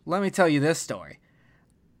asshole? Let me tell you this story.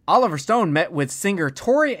 Oliver Stone met with singer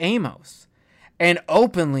Tori Amos and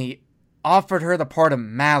openly offered her the part of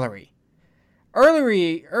Mallory.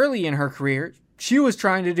 Early in her career, she was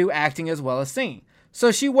trying to do acting as well as singing,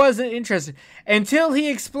 so she wasn't interested until he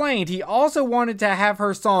explained he also wanted to have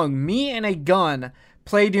her song "Me and a Gun"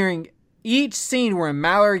 play during each scene where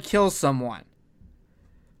Mallory kills someone.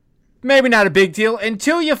 Maybe not a big deal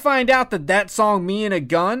until you find out that that song "Me and a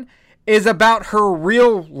Gun" is about her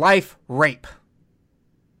real life rape.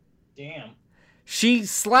 Damn. She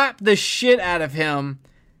slapped the shit out of him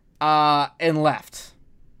and left.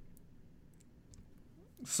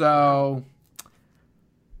 So,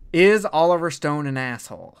 is Oliver Stone an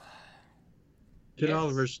asshole? Did Yes.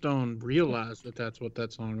 Oliver Stone realize that that's what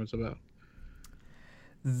that song was about?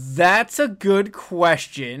 That's a good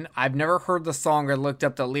question. I've never heard the song or looked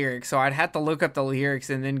up the lyrics, so I'd have to look up the lyrics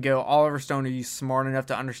and then go, Oliver Stone, are you smart enough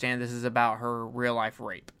to understand this is about her real life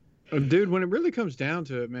rape? Dude, when it really comes down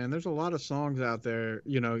to it, man, there's a lot of songs out there,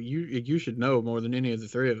 you know, you should know more than any of the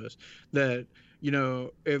three of us, that, you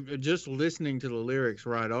know, if just listening to the lyrics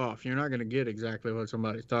right off, you're not going to get exactly what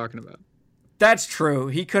somebody's talking about. That's true.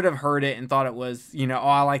 He could have heard it and thought it was, you know, oh,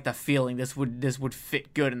 I like the feeling. This would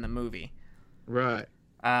fit good in the movie. Right.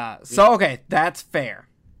 So okay, that's fair.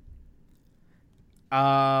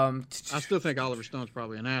 I still think Oliver Stone's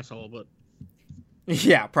probably an asshole, but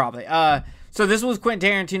Yeah, probably. So this was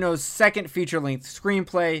Quentin Tarantino's second feature-length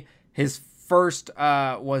screenplay. His first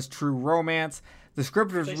was True Romance. The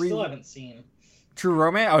script was I still haven't seen. True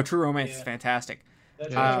Romance. Oh, True Romance is Yeah. fantastic.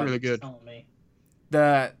 That's Yeah, it's what really it's good. telling me.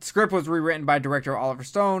 The script was rewritten by director Oliver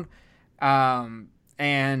Stone,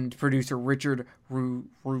 and producer Richard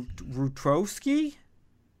Rutrowski.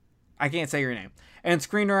 I can't say your name. And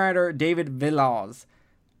screenwriter David Villaz.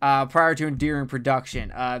 Prior to during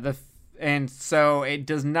production, and so it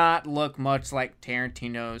does not look much like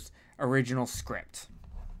Tarantino's original script.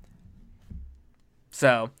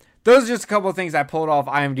 So those are just a couple of things I pulled off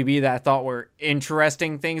IMDb that I thought were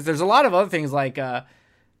interesting things. There's a lot of other things like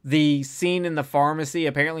the scene in the pharmacy.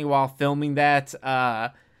 Apparently, while filming that,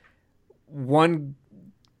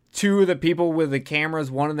 two of the people with the cameras,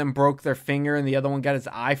 one of them broke their finger and the other one got his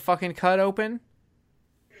eye fucking cut open.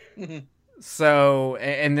 So,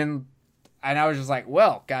 and I was just like,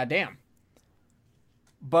 well, goddamn.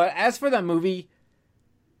 But as for that movie,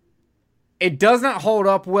 it does not hold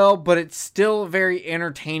up well, but it's still very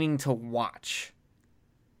entertaining to watch.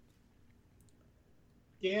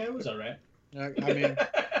 Yeah, it was all right.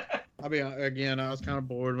 I mean, again, I was kind of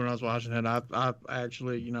bored when I was watching it. I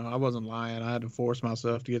actually, I wasn't lying. I had to force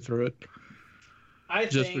myself to get through it.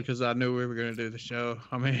 Because I knew we were going to do the show.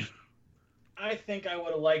 I mean, I think I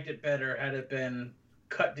would have liked it better had it been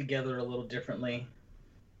cut together a little differently.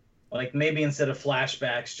 Like maybe instead of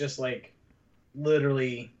flashbacks, just like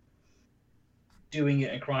literally doing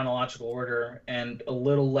it in chronological order, and a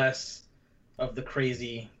little less of the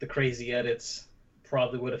crazy edits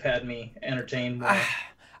probably would have had me entertained more.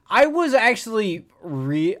 I was actually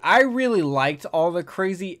I really liked all the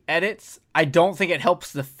crazy edits. I don't think it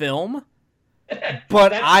helps the film,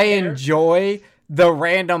 but I enjoy the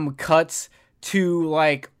random cuts to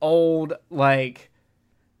like old like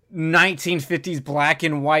 1950s black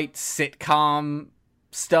and white sitcom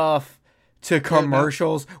stuff to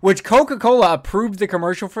commercials, which Coca-Cola approved the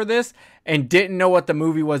commercial for this and didn't know what the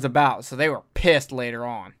movie was about, so they were pissed later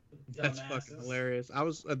on. That's fucking hilarious.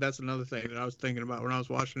 That's another thing that I was thinking about when I was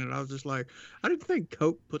watching it. I was just like, I didn't think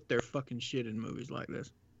Coke put their fucking shit in movies like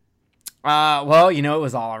this. Well, it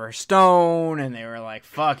was Oliver Stone, and they were like,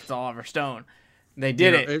 fuck, it's Oliver Stone. They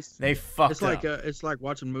did it. They fucked up. It's like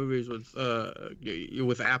watching movies with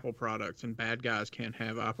Apple products, and bad guys can't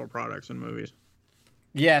have Apple products in movies.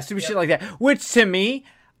 Yeah, stupid shit like that. Which, to me,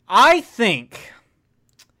 I think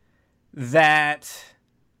that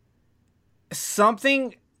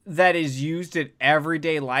something that is used in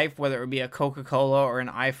everyday life, whether it be a Coca-Cola or an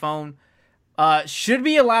iPhone, should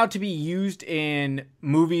be allowed to be used in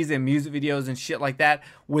movies and music videos and shit like that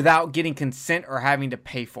without getting consent or having to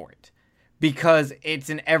pay for it. Because it's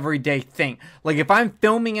an everyday thing. Like, if I'm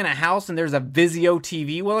filming in a house and there's a Vizio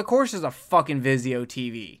TV, well, of course there's a fucking Vizio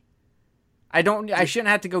TV. I shouldn't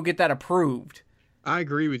have to go get that approved. I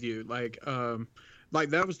agree with you. Like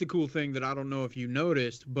that was the cool thing that I don't know if you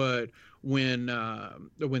noticed, but when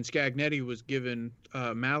Scagnetti was giving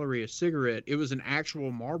Mallory a cigarette, it was an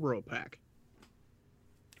actual Marlboro pack.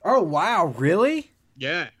 Oh, wow. Really?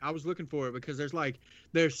 Yeah, I was looking for it because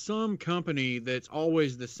there's some company that's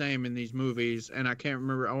always the same in these movies, and I can't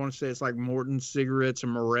remember. I want to say it's like Morton Cigarettes or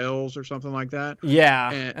Morels or something like that.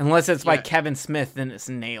 Yeah, unless it's by Kevin Smith, then it's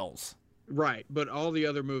Nails. Right, but all the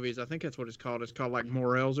other movies, I think that's what it's called. It's called like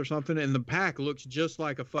Morels or something, and the pack looks just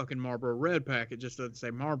like a fucking Marlboro Red pack. It just doesn't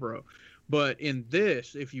say Marlboro. But in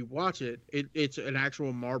this, if you watch it, it's an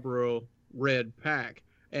actual Marlboro Red pack.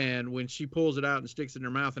 And when she pulls it out and sticks it in her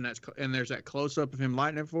mouth, and there's that close up of him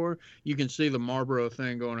lighting it for her, you can see the Marlboro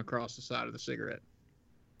thing going across the side of the cigarette.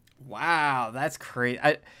 Wow, that's crazy.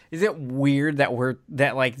 Is it weird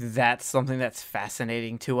that's something that's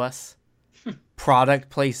fascinating to us? Product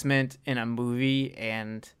placement in a movie,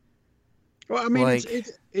 and well, I mean,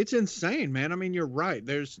 it's insane, man. I mean, you're right.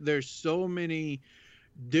 There's so many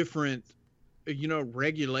different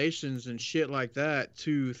regulations and shit like that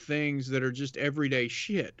to things that are just everyday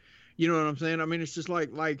shit. You know what I'm saying? I mean, it's just like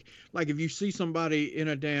if you see somebody in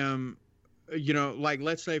a damn,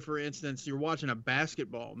 let's say, for instance, you're watching a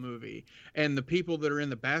basketball movie and the people that are in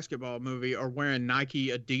the basketball movie are wearing Nike,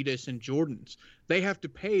 Adidas, and Jordans. They have to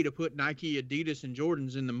pay to put Nike, Adidas, and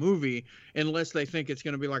Jordans in the movie unless they think it's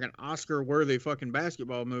going to be like an Oscar-worthy fucking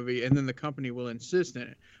basketball movie, and then the company will insist in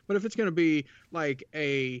it. But if it's going to be like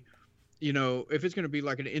if it's going to be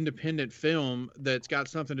like an independent film that's got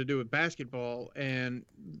something to do with basketball and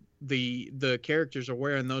the characters are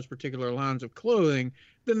wearing those particular lines of clothing,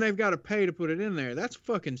 then they've got to pay to put it in there. That's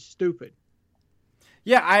fucking stupid.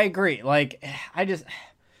 Yeah, I agree. Like, I just...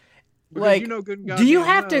 Because do you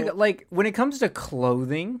have to, like, when it comes to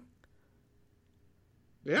clothing...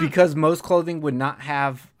 Yeah. Because most clothing would not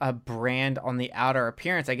have a brand on the outer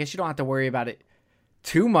appearance, I guess you don't have to worry about it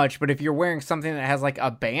too much, but if you're wearing something that has like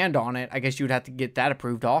a band on it, I guess you would have to get that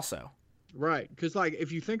approved also. Right, because like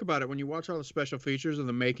if you think about it, when you watch all the special features of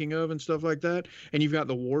the making of and stuff like that, and you've got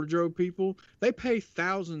the wardrobe people, they pay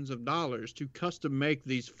thousands of dollars to custom make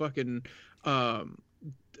these fucking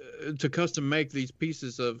these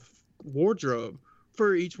pieces of wardrobe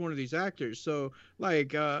for each one of these actors. So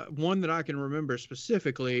like one that I can remember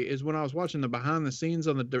specifically is when I was watching the behind the scenes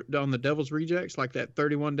on the Devil's Rejects, like that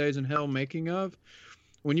 31 Days in Hell making of.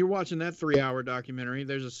 When you're watching that 3-hour documentary,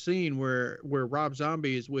 there's a scene where Rob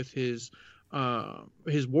Zombie is with his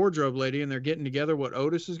wardrobe lady, and they're getting together what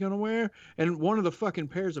Otis is going to wear. And one of the fucking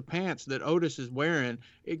pairs of pants that Otis is wearing,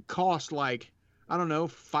 it cost like, I don't know,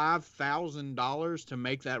 $5,000 to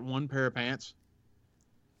make that one pair of pants.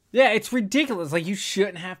 Yeah, it's ridiculous. Like, you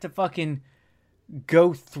shouldn't have to fucking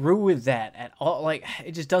go through with that at all. Like,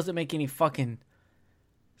 it just doesn't make any fucking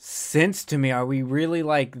sense to me. Are we really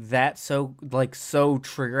like that so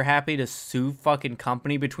trigger happy to sue fucking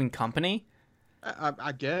company between company?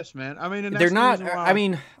 I guess, man. I mean, and They're that's the not. reason why- I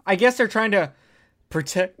mean, I guess they're trying to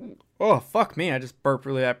protect. Oh fuck me! I just burped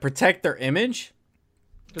really bad. Protect their image.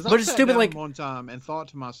 'Cause But I it's sat stupid, down like- one time and thought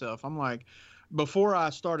to myself, I'm like, before I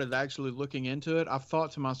started actually looking into it, I've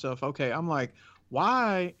thought to myself, okay, I'm like,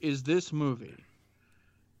 why is this movie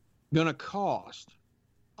gonna cost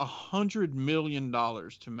 $100 million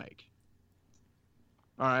to make?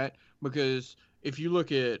 All right, because if you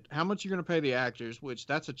look at how much you're going to pay the actors, which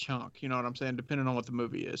that's a chunk, you know what I'm saying, depending on what the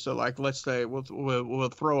movie is. So, like, let's say we'll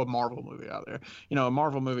throw a Marvel movie out there. You know, a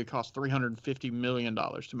Marvel movie costs $350 million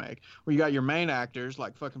to make. Well, you got your main actors,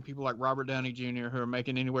 like fucking people like Robert Downey Jr., who are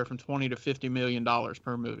making anywhere from $20 to $50 million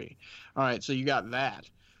per movie. All right, so you got that.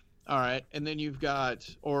 All right, and then you've got,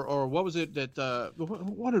 or what was it that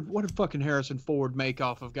what did fucking Harrison Ford make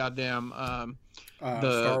off of goddamn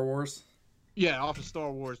Star Wars. Yeah, off of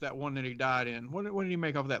Star Wars, that one that he died in. What did he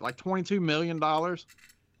make off of that? Like $22 million?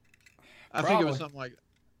 I think it was something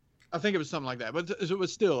like that. But it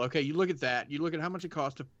was still okay. You look at that. You look at how much it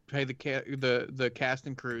costs to pay the cast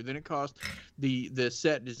and crew. Then it costs the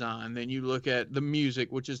set design. Then you look at the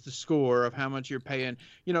music, which is the score of how much you're paying.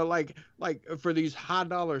 You know, like for these high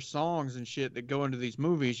dollar songs and shit that go into these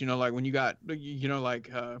movies. You know, like when you got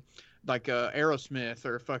like Aerosmith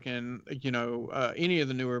or fucking any of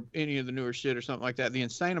the newer shit or something like that. The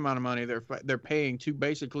insane amount of money they're paying to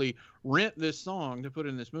basically rent this song to put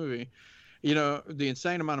in this movie. You know, the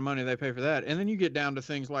insane amount of money they pay for that. And then you get down to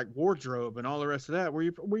things like wardrobe and all the rest of that, where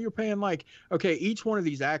you're paying like, okay, each one of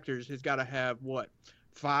these actors has got to have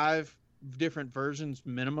 5 different versions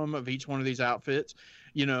minimum of each one of these outfits,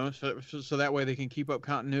 you know, so that way they can keep up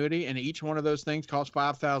continuity. And each one of those things costs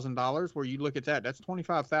 $5,000. Where you look at that's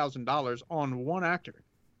 $25,000 on one actor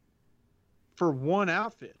for one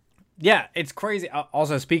outfit. Yeah, it's crazy.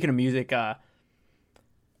 Also, speaking of music,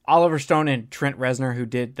 Oliver Stone and Trent Reznor, who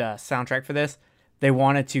did the soundtrack for this, they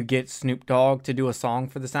wanted to get Snoop Dogg to do a song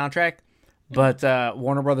for the soundtrack, but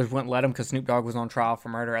Warner Brothers wouldn't let him because Snoop Dogg was on trial for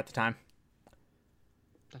murder at the time.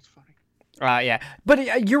 That's funny. Yeah,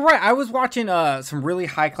 but you're right. I was watching some really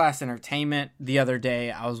high class entertainment the other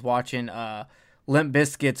day. I was watching Limp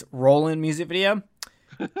Bizkit's "Rollin'" music video,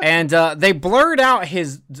 and they blurred out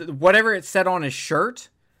his whatever it said on his shirt,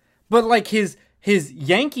 but like his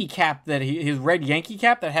Yankee cap his red Yankee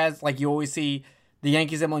cap that has, like, you always see the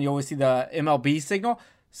Yankee symbol and you always see the MLB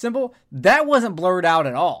symbol, that wasn't blurred out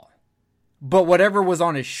at all. But whatever was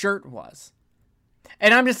on his shirt was.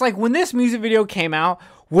 And I'm just like, when this music video came out,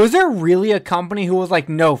 was there really a company who was like,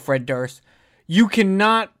 no, Fred Durst, you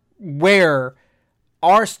cannot wear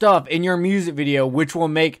our stuff in your music video, which will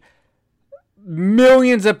make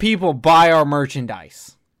millions of people buy our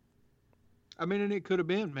merchandise? I mean, and it could have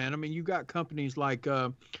been, man. I mean, you got companies like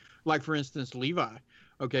for instance, Levi.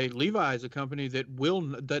 Okay, Levi is a company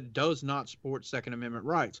that does not support Second Amendment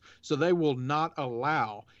rights, so they will not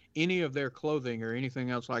allow any of their clothing or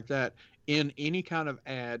anything else like that in any kind of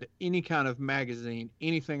ad, any kind of magazine,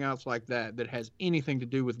 anything else like that has anything to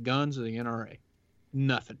do with guns or the NRA.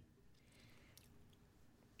 Nothing.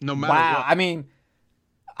 No matter what. I mean,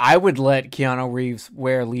 I would let Keanu Reeves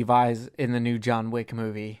wear Levi's in the new John Wick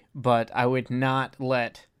movie, but I would not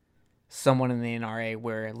let someone in the NRA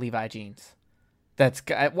wear Levi jeans.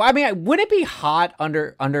 I mean, would it be hot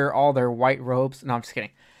under all their white robes? No, I'm just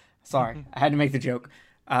kidding. Sorry, I had to make the joke.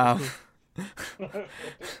 But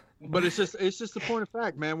it's just the point of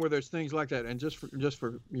fact, man, where there's things like that. And just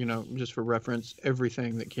for reference,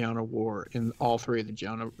 everything that Keanu wore in all 3 of the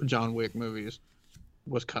John Wick movies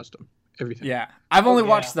was custom. Everything. Yeah, I've only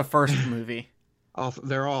watched the first movie.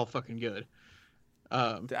 They're all fucking good.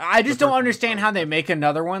 I just don't understand how they make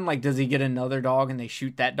another one. Like, does he get another dog and they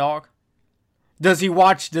shoot that dog? Does he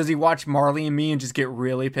watch Marley and Me and just get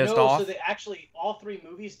really pissed off? So they actually, all 3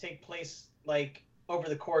 movies take place like over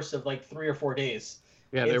the course of like 3 or 4 days.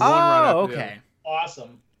 Yeah, they're one right after the other.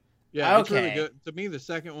 Awesome. Yeah, it's really good. To me, the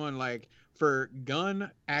second one, like, for gun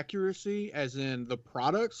accuracy, as in the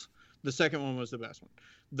products, the second one was the best one.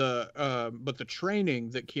 But the training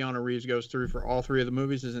that Keanu Reeves goes through for all 3 of the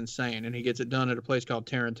movies is insane, and he gets it done at a place called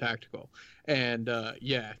Terran Tactical. And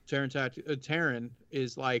Terran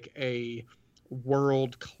is like a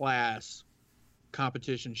world-class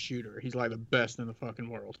competition shooter. He's like the best in the fucking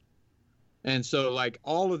world. And so, like,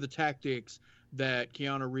 all of the tactics that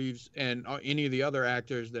Keanu Reeves and any of the other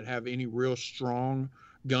actors that have any real strong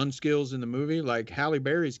gun skills in the movie. Like Halle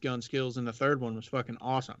Berry's gun skills in the third one was fucking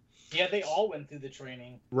awesome. Yeah, they all went through the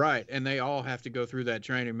training. Right, and they all have to go through that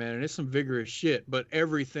training, man, and it's some vigorous shit, but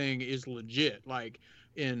everything is legit. Like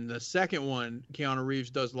in the second one, Keanu Reeves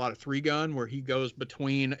does a lot of 3-gun where he goes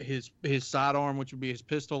between his sidearm, which would be his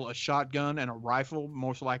pistol, a shotgun, and a rifle,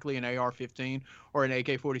 most likely an AR-15 or an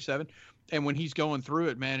AK-47. And when he's going through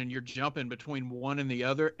it, man, and you're jumping between one and the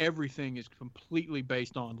other, everything is completely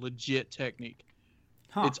based on legit technique.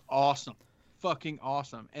 Huh. It's awesome. Fucking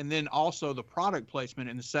awesome. And then also the product placement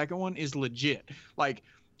in the second one is legit. Like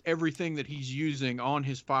everything that he's using on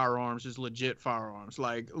his firearms is legit firearms.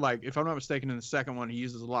 Like if I'm not mistaken, in the second one he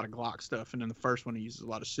uses a lot of Glock stuff, and in the first one he uses a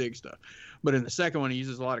lot of SIG stuff. But in the second one he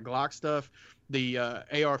uses a lot of Glock stuff. The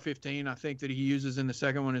AR-15 I think that he uses in the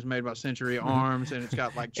second one is made by Century Arms, and it's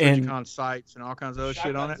got like Trigicon sights and all kinds of other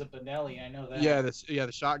shit on it. Shotgun's a Benelli, I know that. Yeah,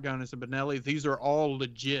 the shotgun is a Benelli. These are all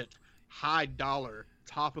legit, high dollar,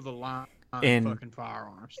 top of the line fucking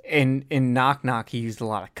firearms. In Knock Knock, he used a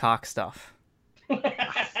lot of cock stuff.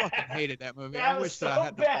 I fucking hated that movie. That I was wish so that I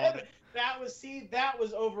had to bad. bought it. That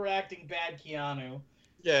was overacting bad Keanu.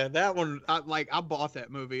 Yeah, that one. I bought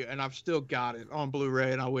that movie and I've still got it on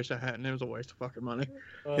Blu-ray, and I wish I hadn't. It was a waste of fucking money.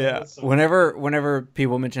 Yeah. That's so- Whenever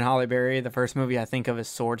people mention Halle Berry, the first movie I think of is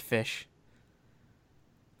Swordfish.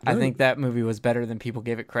 I think that movie was better than people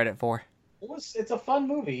give it credit for. It's a fun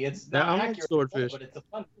movie. It's Yeah, not I like accurate, Swordfish. but it's a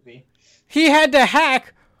fun movie. He had to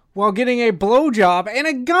hack while getting a blowjob and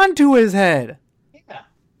a gun to his head. Yeah,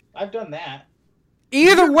 I've done that.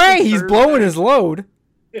 Either ever way, see he's Thursday? blowing his load.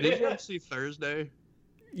 Did you ever see Thursday?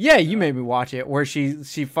 Yeah, you made me watch it, where she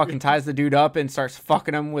fucking ties the dude up and starts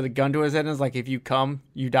fucking him with a gun to his head and is like, if you come,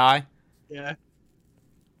 you die. Yeah,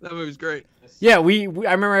 that movie's great. Yeah, we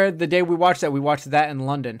I remember the day we watched that in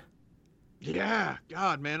London. Yeah,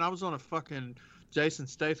 God, man, I was on a fucking Jason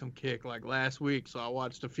Statham kick like last week, so I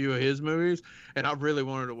watched a few of his movies, and I really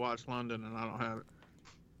wanted to watch London, and I don't have it.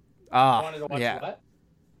 I wanted to watch yeah. what?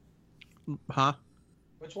 Huh?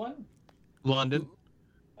 Which one? London.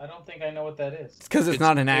 I don't think I know what that is. It's because it's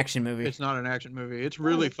not an action movie. It's not an action movie. It's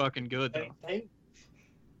really fucking good, though.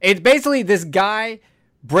 It's basically this guy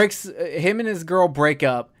him and his girl break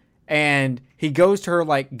up, and he goes to her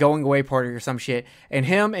like going away party or some shit, and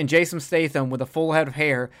him and Jason Statham with a full head of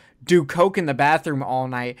hair do coke in the bathroom all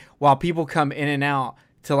night while people come in and out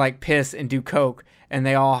to like piss and do coke, and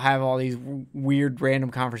they all have all these weird random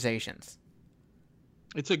conversations.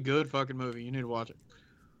 It's a good fucking movie. You need to watch it.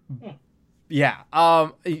 Yeah.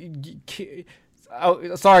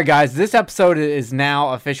 Sorry guys, this episode is now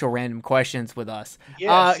official random questions with us.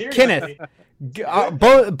 Yeah, seriously.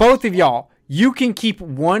 Kenneth, both of y'all, you can keep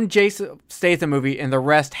one Jason Statham movie and the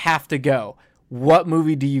rest have to go. What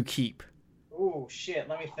movie do you keep? Ooh, shit.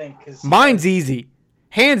 Let me think. Mine's easy.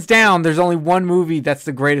 Hands down, there's only one movie that's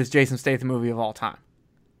the greatest Jason Statham movie of all time.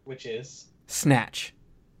 Which is? Snatch.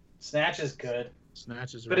 Snatch is good.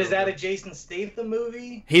 Snatch is. But is that a Jason Statham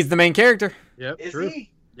movie? He's the main character. Yep. Is true.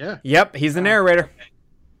 he? Yeah. Yep, he's the narrator.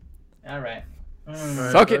 All right.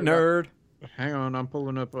 Suck it, nerd. Hang on, I'm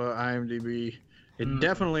pulling up IMDb. It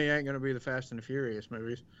definitely ain't gonna be the Fast and the Furious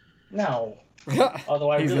movies. No.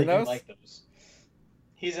 Although I He's really in do those? like those.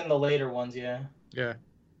 He's in the later ones, yeah. Yeah.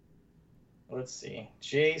 Let's see.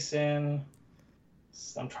 Jason.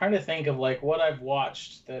 I'm trying to think of like what I've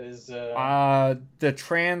watched that is. The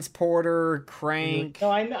Transporter, Crank. No,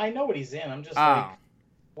 I know what he's in. I'm just Oh. like,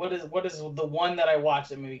 what is the one that I watched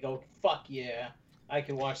that made me go, fuck yeah, I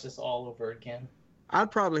could watch this all over again. I'd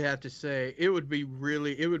probably have to say it would be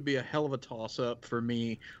a hell of a toss up for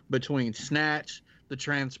me between Snatch, The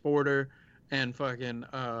Transporter, and fucking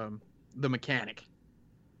The Mechanic.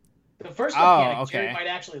 The first Oh, Mechanic okay. Jerry might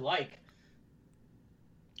actually like.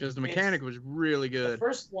 Because The Mechanic was really The good.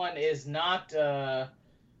 first one is not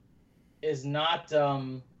it's not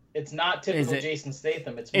typical Jason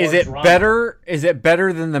Statham. It's more Is it drama. better? Is it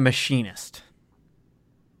better than The Machinist?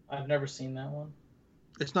 I've never seen that one.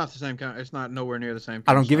 It's not the same kind. It's not nowhere near the same.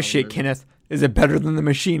 I don't give a style shit, movie. Kenneth. Is it better than The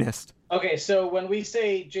Machinist? Okay, so when we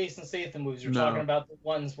say Jason Statham movies, you're No. talking about the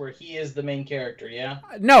ones where he is the main character, yeah?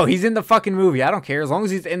 No, he's in the fucking movie. I don't care. As long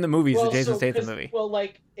as he's in the movie, it's a Jason so, Statham 'cause- movie. Well,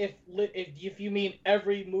 like, if you mean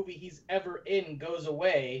every movie he's ever in goes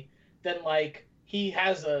away, then, like, he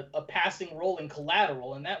has a passing role in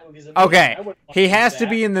Collateral, and that movie's amazing. Okay, I wouldn't want he see has to that.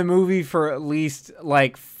 be in the movie for at least,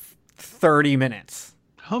 like, 30 minutes.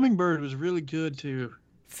 Hummingbird was really good too.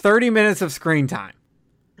 30 minutes of screen time.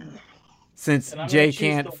 Since And I'm Jay gonna choose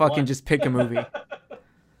can't the fucking one. just pick a movie.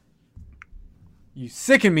 You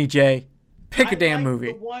sicken me, Jay. Pick a I damn like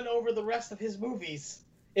movie. The one over the rest of his movies.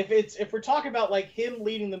 If we're talking about like him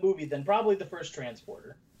leading the movie, then probably the first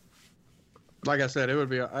Transporter. Like I said, it would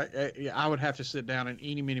be. I would have to sit down and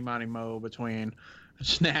eeny, meeny, miny, mo between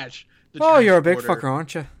Snatch. Oh, you're a big Transporter. fucker,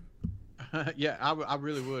 aren't you? Yeah, I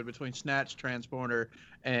really would between Snatch, Transporter,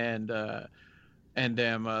 and the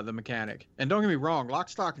Mechanic. And don't get me wrong, Lock,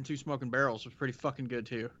 Stock, and Two Smoking Barrels was pretty fucking good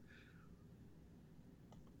too.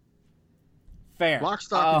 Fair. Lock,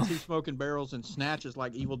 Stock, and Two Smoking Barrels, and Snatch is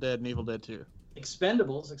like Evil Dead and Evil Dead 2.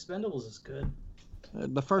 Expendables is good.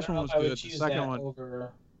 The first I one don't was know if I good. would The choose second that one,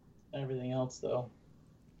 over everything else though.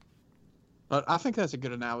 but I think that's a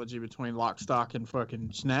good analogy between Lock, Stock, and fucking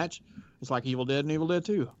Snatch. It's like Evil Dead and Evil Dead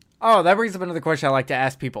 2. Oh, that brings up another question I like to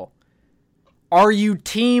ask people. Are you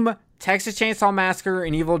team Texas Chainsaw Massacre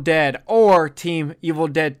and Evil Dead, or team Evil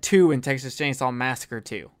Dead 2 and Texas Chainsaw Massacre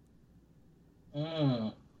 2?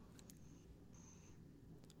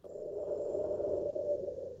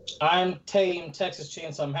 I'm team Texas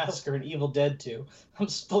Chainsaw Massacre and Evil Dead 2. I'm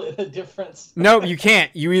splitting the difference. No, you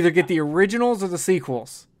can't. You either get the originals or the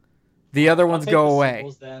sequels. The other ones I'll take go the away.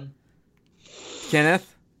 sequels, then.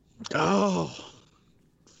 Kenneth? Oh,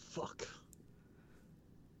 fuck.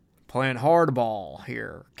 Playing hardball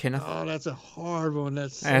here, Kenneth. Oh, that's a hard one.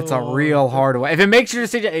 That's a real hard one. If it makes your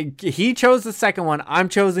decision, he chose the second one. I'm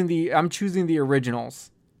choosing the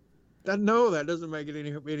originals. That doesn't make it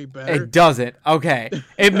any better. It doesn't. Okay.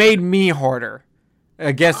 It made me harder.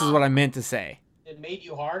 I guess is what I meant to say. It made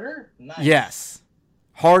you harder? Nice. Yes.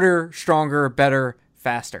 Harder, stronger, better,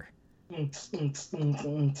 faster. I'd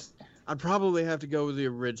probably have to go with the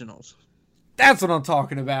originals. That's what I'm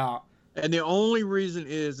talking about. And the only reason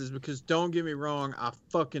is because, don't get me wrong, I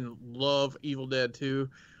fucking love Evil Dead 2.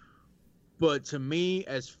 But to me,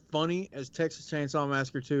 as funny as Texas Chainsaw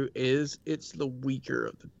Massacre 2 is, it's the weaker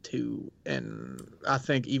of the two. And I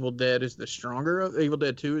think Evil Dead 2 is the stronger of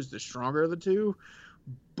the two.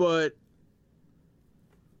 But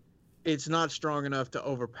it's not strong enough to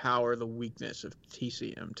overpower the weakness of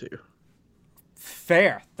TCM 2.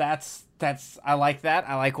 Fair. That's I like that.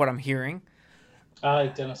 I like what I'm hearing. I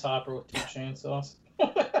like Dennis Hopper with 2 chainsaws.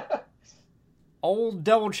 Old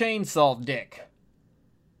double chainsaw dick.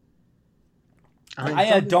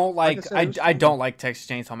 I don't like Texas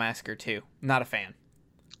Chainsaw Massacre 2. Not a fan.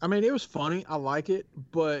 I mean, it was funny. I like it,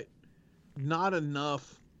 but not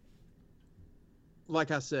enough.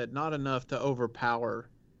 Like I said, not enough to overpower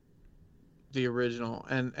the original.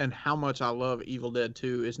 And how much I love Evil Dead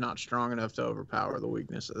 2 is not strong enough to overpower the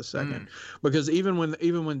weakness of the second. Because even when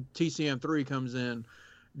TCM 3 comes in,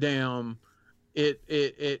 damn,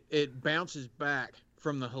 it bounces back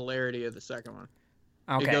from the hilarity of the second one.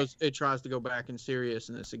 Okay. It tries to go back in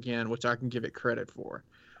seriousness again, which I can give it credit for.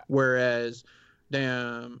 Whereas,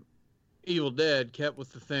 damn, Evil Dead kept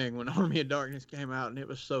with the thing when Army of Darkness came out, and it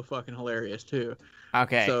was so fucking hilarious too.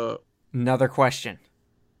 Okay. So, another question.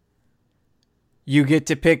 You get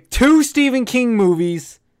to pick 2 Stephen King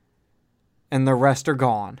movies, and the rest are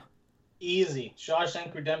gone. Easy.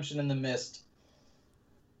 Shawshank Redemption and The Mist.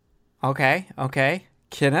 Okay.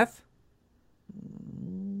 Kenneth?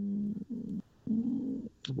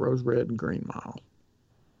 Rose Red and Green Mile.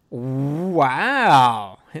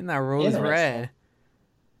 Wow. Hitting that rose red.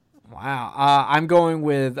 Wow. I'm going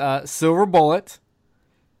with Silver Bullet.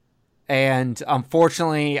 And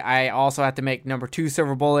unfortunately, I also have to make number 2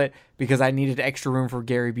 Silver Bullet because I needed extra room for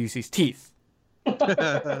Gary Busey's teeth.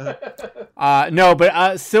 No,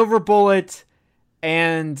 but Silver Bullet,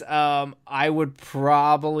 and I would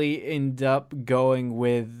probably end up going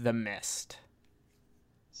with The Mist.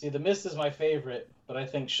 See, The Mist is my favorite, but I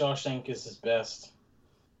think Shawshank is his best.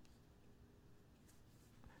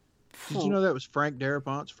 Did you know that was Frank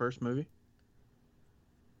Darabont's first movie?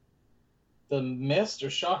 The Mist or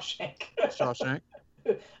Shawshank? Shawshank.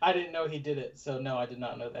 I didn't know he did it, so no, I did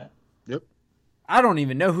not know that. Yep. I don't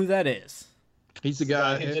even know who that is. He's the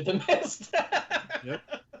guy who did The Mist. Yep.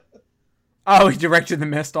 Oh, he directed The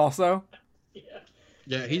Mist also? Yeah.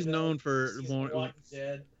 Yeah, he's known for Walking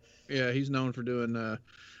Dead. Yeah, he's known for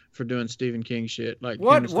doing Stephen King shit. Like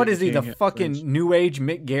What is he, the fucking new age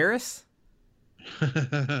Mick Garris?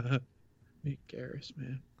 Mick Garris,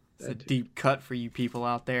 man. It's a deep cut for you people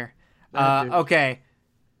out there. That dude. Okay.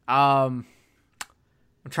 I'm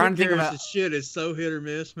trying to think about. This shit is so hit or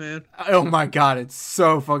miss, man. Oh my god, it's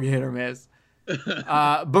so fucking hit or miss.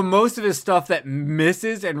 But most of his stuff that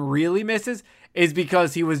misses and really misses is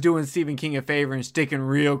because he was doing Stephen King a favor and sticking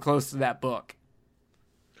real close to that book.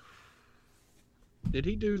 Did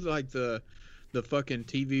he do like the fucking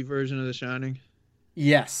TV version of The Shining?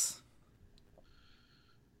 Yes.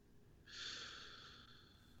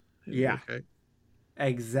 Yeah. Okay.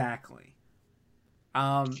 Exactly.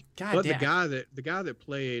 God But damn. the guy that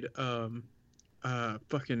played fucking,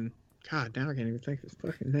 god damn, I can't even think of his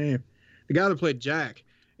fucking name. The guy that played Jack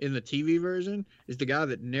in the TV version is the guy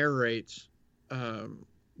that narrates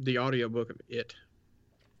the audiobook of It.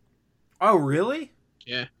 Oh, really?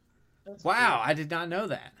 Yeah. That's Wow, cool. I did not know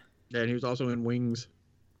that. Yeah, and he was also in Wings.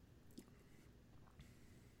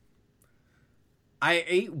 I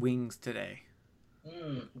ate wings today.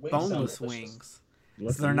 Wings Boneless sound delicious. wings.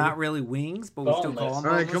 So they're not really wings, but we still call them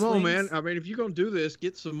All right, boneless come on, man. wings. I mean, if you're gonna do this,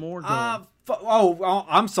 get some more going.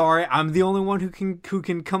 I'm sorry. I'm the only one who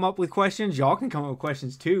can come up with questions. Y'all can come up with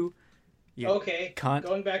questions too. You Okay, cunt.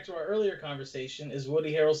 going back to our earlier conversation, is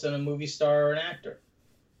Woody Harrelson a movie star or an actor?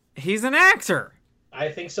 He's an actor. I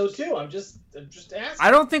think so too. I'm just asking. I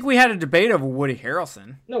don't think we had a debate over Woody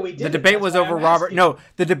Harrelson. No, we The did. debate was over Robert. No,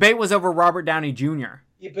 the debate was over Robert Downey Jr.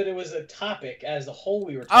 Yeah, but it was a topic as a whole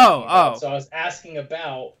we were talking about. Oh. So I was asking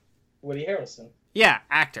about Woody Harrelson. Yeah,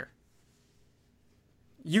 actor.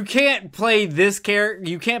 You can't play this character.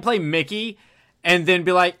 You can't play Mickey, and then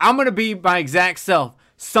be like, "I'm gonna be my exact self."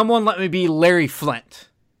 Someone let me be Larry Flint.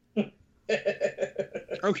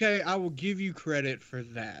 Okay, I will give you credit for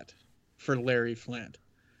that, for Larry Flint.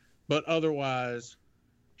 But otherwise,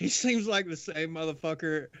 he seems like the same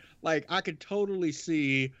motherfucker. Like, I could totally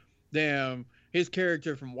see his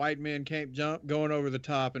character from White Men Can't Jump going over the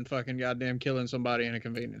top and fucking goddamn killing somebody in a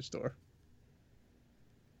convenience store.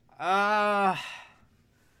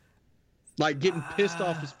 Like getting pissed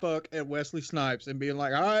off as fuck at Wesley Snipes and being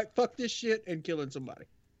like, all right, fuck this shit, and killing somebody.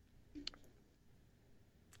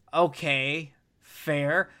 Okay,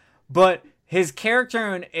 fair. But his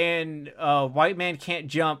character in White Man Can't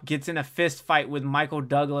Jump gets in a fist fight with Michael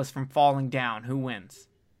Douglas from Falling Down. Who wins?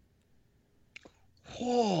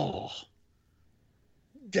 Oh,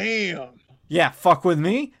 damn. Yeah, fuck with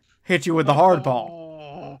me. Hit you with the hardball.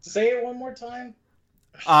 Oh. Say it one more time.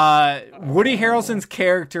 Woody Harrelson's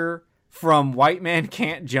character from White Man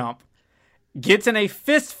Can't Jump gets in a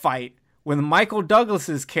fist fight with Michael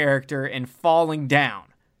Douglas's character in Falling Down.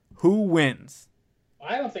 Who wins?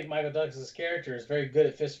 I don't think Michael Douglas' character is very good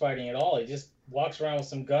at fist fighting at all. He just walks around with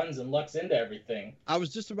some guns and lucks into everything. I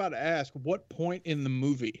was just about to ask, what point in the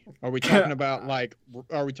movie are we talking about? Like,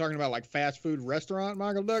 are we talking about like fast food restaurant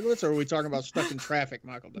Michael Douglas, or are we talking about stuck in traffic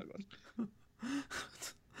Michael Douglas?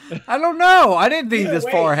 I don't know. I didn't think Either this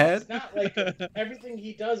way, far ahead. It's not like everything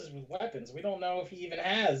he does is with weapons. We don't know if he even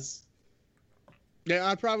has. Yeah,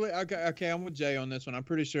 I probably okay. I'm with Jay on this one. I'm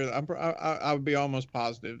pretty sure that I would be almost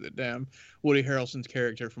positive that damn Woody Harrelson's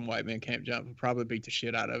character from White Man Can't Jump would probably beat the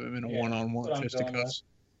shit out of him in a one-on-one that's what I'm fisticuffs.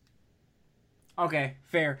 Okay,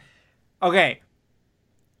 fair. Okay.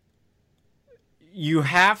 You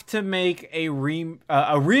have to make a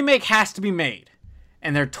remake has to be made.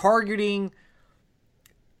 And they're targeting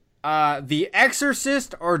The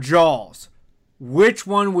Exorcist or Jaws. Which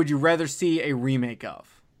one would you rather see a remake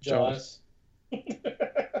of? Jaws.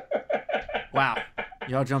 Wow.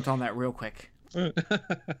 Y'all jumped on that real quick. Uh,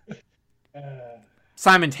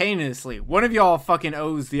 Simultaneously. One of y'all fucking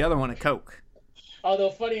owes the other one a Coke. although,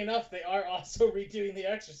 funny enough, they are also redoing The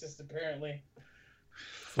Exorcist, apparently.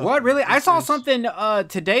 What, really? I saw something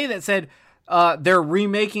today that said they're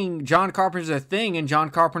remaking John Carpenter's Thing and John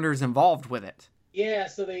Carpenter's involved with it. Yeah,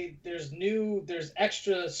 so there's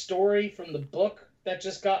extra story from the book that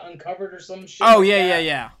just got uncovered or some shit. Oh, like yeah, that,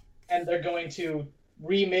 yeah. And they're going to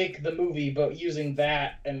remake the movie, but using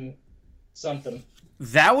that and something.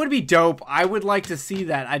 That would be dope. I would like to see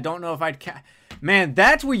that. I don't know if I'd... Man,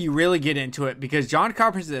 that's where you really get into it, because John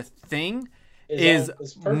Carpenter's Thing is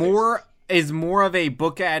perfect. more of a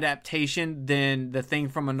book adaptation than The Thing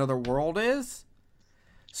from Another World is.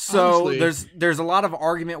 So Honestly, there's a lot of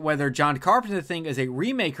argument whether John Carpenter's Thing is a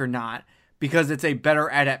remake or not, because it's a better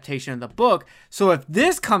adaptation of the book. So if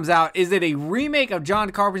this comes out, is it a remake of John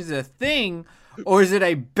Carpenter's Thing, or is it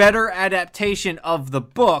a better adaptation of the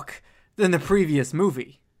book than the previous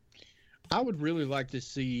movie? I would really like to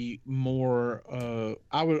see more.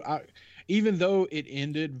 Even though it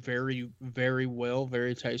ended very, very well,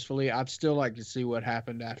 very tastefully, I'd still like to see what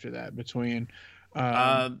happened after that between.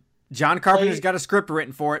 John Carpenter's got a script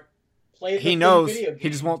written for it. Play the He Thing knows. video He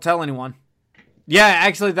game. just won't tell anyone. Yeah,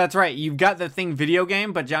 actually, that's right. You've got the Thing video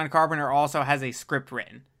game, but John Carpenter also has a script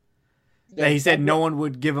written that he said no one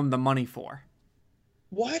would give him the money for.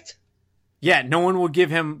 What? Yeah, no one will give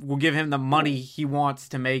him the money he wants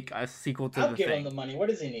to make a sequel to I'll the give Thing. him the money. What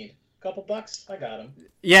does he need? A couple bucks? I got him.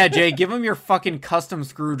 Yeah, Jay, give him your fucking custom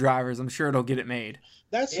screwdrivers. I'm sure it'll get it made.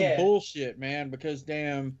 That's some Yeah. bullshit, man. Because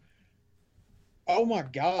damn. Oh my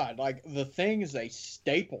god! Like the Thing is a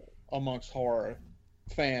staple amongst horror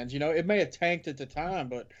fans. You know, it may have tanked at the time,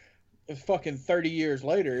 but fucking 30 years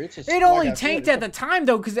later, it's a. It only tanked at the time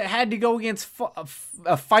though, because it had to go against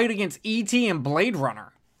a fight against E.T. and Blade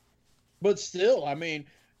Runner. But still, I mean,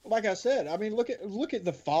 like I said, I mean, look at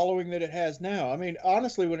the following that it has now. I mean,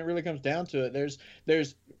 honestly, when it really comes down to it,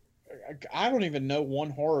 there's I don't even know one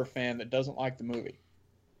horror fan that doesn't like the movie.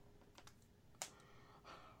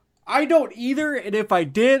 I don't either, and if I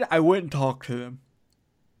did, I wouldn't talk to them.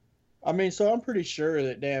 I mean, so I'm pretty sure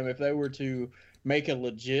that, damn, if they were to make a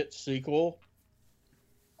legit sequel,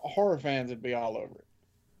 horror fans would be all over it.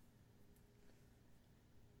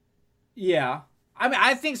 Yeah, I mean,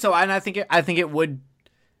 I think so, and I think it would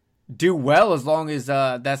do well as long as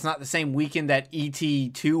that's not the same weekend that E.T.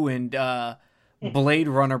 2 and Blade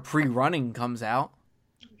Runner pre-running comes out.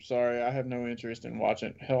 Sorry, I have no interest in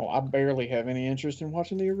watching. Hell, I barely have any interest in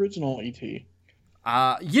watching the original E.T.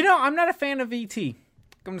 I'm not a fan of E.T.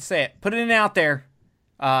 I'm gonna say it. Put it out there.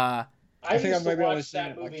 I think used I've maybe to only watch seen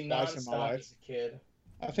that it like movie twice in my nonstop life. as a kid,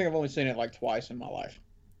 I think I've only seen it like twice in my life.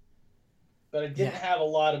 but I didn't have a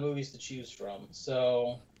lot of movies to choose from.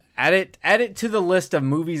 So Add it to the list of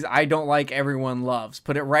movies I don't like everyone loves.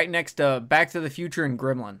 Put it right next to Back to the Future and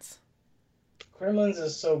Gremlins. Gremlins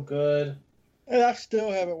is so good. And I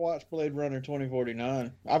still haven't watched Blade Runner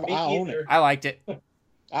 2049. I own it. I liked it.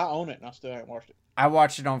 I own it, and I still haven't watched it. I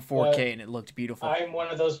watched it on 4K But and it looked beautiful. I'm one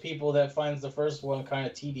of those people that finds the first one kind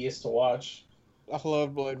of tedious to watch. I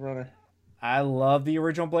love Blade Runner. I love the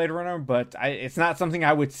original Blade Runner, but it's not something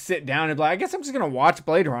I would sit down and be like, I guess I'm just going to watch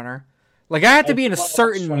Blade Runner. Like, I have to be in a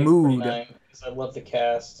certain mood. Because I love the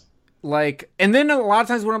cast. Like, and then a lot of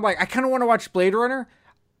times when I'm like, I kind of want to watch Blade Runner,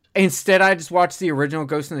 instead I just watch the original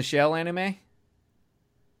Ghost in the Shell anime.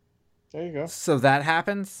 There you go. So that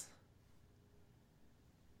happens.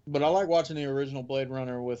 But I like watching the original Blade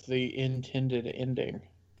Runner with the intended ending.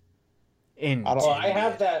 Well, I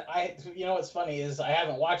have that. You know what's funny is I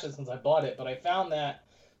haven't watched it since I bought it, but I found that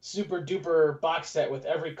super duper box set with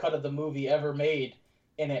every cut of the movie ever made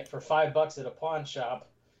in it for $5 at a pawn shop,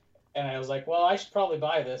 and I was like, well, I should probably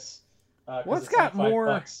buy this. What's it's got like $5,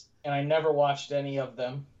 more? and I never watched any of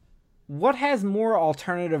them. What has more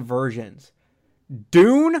alternative versions?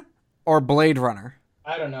 Dune or Blade Runner?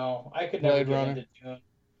 I don't know. I could never Blade get Runner. into Dune.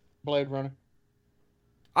 Blade Runner.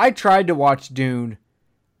 I tried to watch Dune,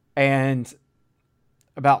 and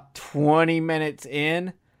about 20 minutes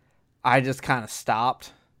in, I just kind of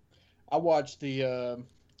stopped. I watched the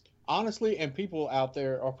honestly, and people out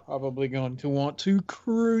there are probably going to want to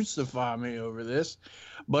crucify me over this,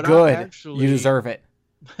 but Good. You deserve it.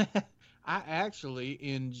 I actually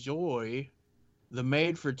enjoy the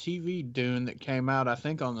made-for-TV Dune that came out, I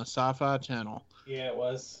think, on the Sci-Fi Channel. Yeah, it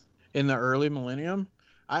was. In the early millennium.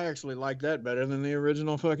 I actually like that better than the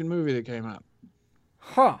original fucking movie that came out.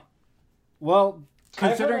 Huh. Well,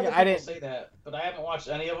 considering I've heard I other people didn't... say that, but I haven't watched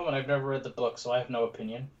any of them, and I've never read the book, so I have no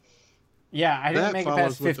opinion. Yeah, I didn't That make it follows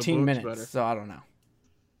past with the 15 books minutes, better. so I don't know.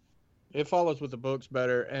 It follows with the books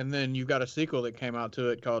better, and then you got a sequel that came out to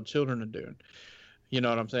it called Children of Dune. You know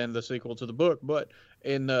what I'm saying? The sequel to the book. But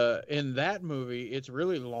in that movie, it's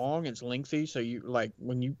really long, it's lengthy, so you like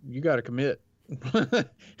when you got to commit.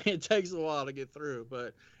 It takes a while to get through,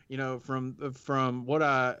 but you know, from what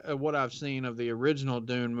I've seen of the original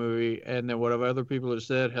Dune movie, and then what other people have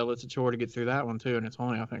said, hell, it's a chore to get through that one too, and it's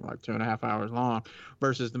only I think like 2.5 hours long,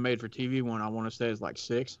 versus the made-for-TV one. I want to say is like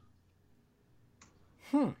 6.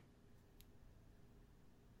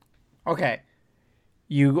 Okay.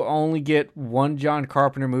 You only get one John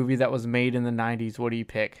Carpenter movie that was made in the 90s. What do you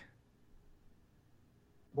pick?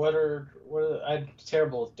 I'm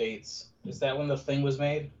terrible with dates. Is that when The Thing was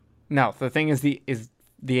made? No, the thing is the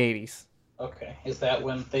 80s. Okay. Is that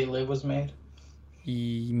when They Live was made?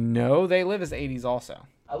 No, They Live is 80s also.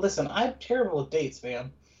 Listen, I'm terrible with dates,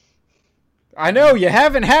 man. I know, you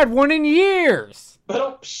haven't had one in years. But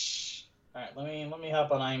all right, let me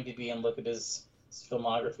hop on IMDb and look at his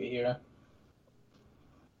filmography here.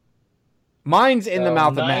 Mine's In the So,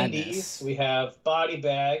 Mouth of 90s, Madness. We have Body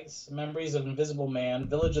Bags, Memories of Invisible Man,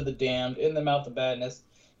 Village of the Damned, In the Mouth of Madness,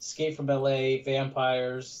 Escape from LA,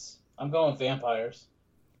 Vampires. I'm going vampires.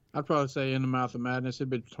 I'd probably say In the Mouth of Madness. It'd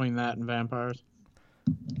be between that and Vampires.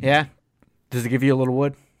 Yeah? Does it give you a little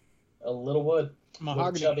wood? A little wood.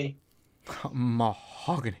 Mahogany. Little chubby.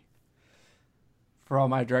 Mahogany. For all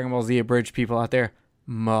my Dragon Ball Z abridged people out there,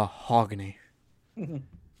 mahogany.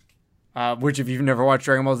 Which, if you've never watched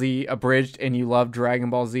Dragon Ball Z abridged and you love Dragon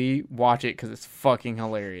Ball Z, watch it because it's fucking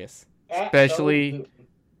hilarious. Especially Absolutely.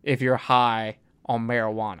 if you're high on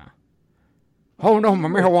marijuana. Oh no, my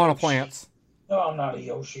marijuana plants. No, I'm not a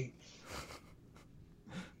Yoshi.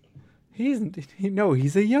 He's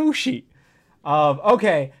a Yoshi.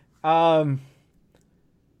 Okay. I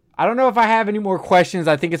don't know if I have any more questions.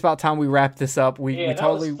 I think it's about time we wrap this up. We That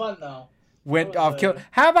totally was fun though. went That off was kill.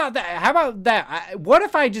 How about that? What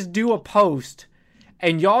if I just do a post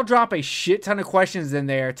and y'all drop a shit ton of questions in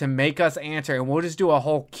there to make us answer, and we'll just do a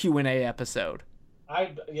whole Q&A episode?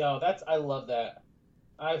 I love that.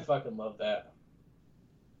 I fucking love that.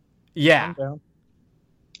 Yeah. I'm down.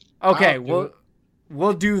 Okay, I'll do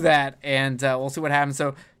we'll do that, and we'll see what happens.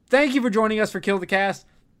 So, thank you for joining us for Kill the Cast.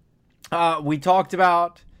 We talked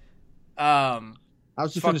about I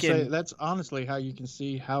was just going to say, fucking- that's honestly how you can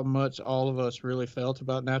see how much all of us really felt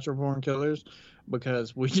about Natural Born Killers,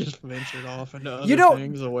 because we just ventured off into other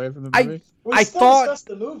things away from the movie. We still discussed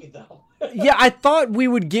the movie though. yeah, I thought we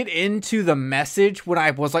would get into the message when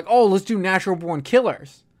I was like, oh, let's do Natural Born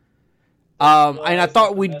Killers. And I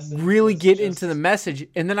thought we'd really get into the message,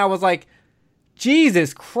 and then I was like,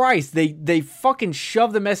 Jesus Christ, they fucking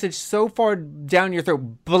shove the message so far down your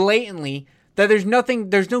throat blatantly that there's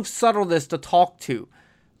no subtleness to talk to.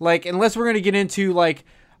 Like, unless we're going to get into, like,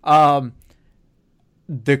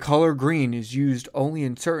 the color green is used only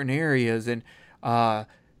in certain areas, and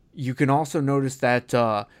you can also notice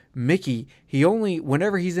that Mickey,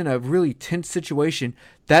 whenever he's in a really tense situation,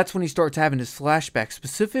 that's when he starts having his flashbacks,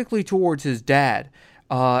 specifically towards his dad.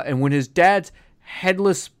 And when his dad's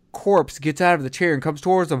headless corpse gets out of the chair and comes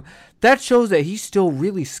towards him, that shows that he's still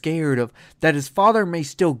really scared of that his father may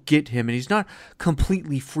still get him, and he's not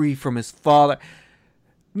completely free from his father.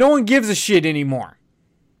 No one gives a shit anymore.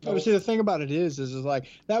 Oh, see, the thing about it is like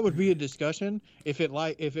that would be a discussion if it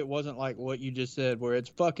wasn't like what you just said, where it's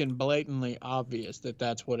fucking blatantly obvious that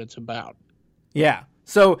that's what it's about. Yeah.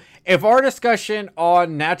 So if our discussion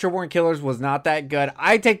on Natural Born Killers was not that good,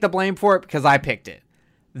 I take the blame for it because I picked it.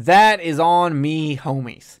 That is on me,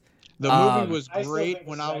 homies. The movie was I still great think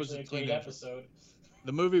when this I is was a actually great teenager. episode.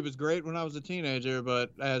 The movie was great when I was a teenager, but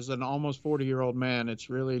as an almost 40-year-old man, it's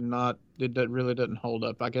really not. It really doesn't hold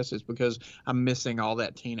up. I guess it's because I'm missing all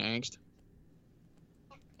that teen angst.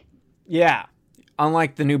 Yeah.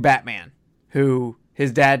 Unlike the new Batman, who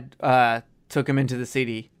his dad took him into the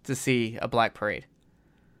city to see a black parade.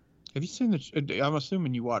 Have you seen the? I'm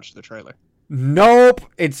assuming you watched the trailer. Nope.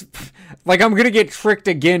 It's like I'm going to get tricked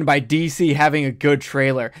again by DC having a good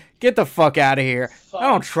trailer. Get the fuck out of here. I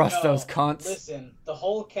don't trust those cunts. Listen, the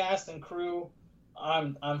whole cast and crew,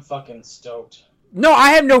 I'm fucking stoked. No,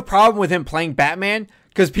 I have no problem with him playing Batman,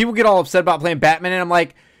 because people get all upset about playing Batman, and I'm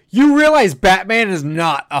like, you realize Batman is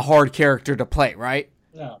not a hard character to play, right?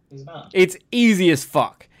 No, he's not. It's easy as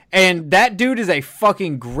fuck. And that dude is a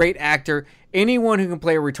fucking great actor. Anyone who can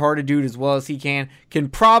play a retarded dude as well as he can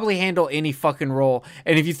probably handle any fucking role.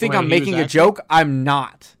 And if you think I'm making a joke, I'm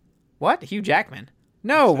not. What? Hugh Jackman?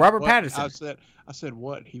 No, Robert Pattinson. I said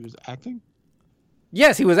what? He was acting?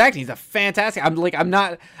 Yes, he was acting. He's a fantastic. I'm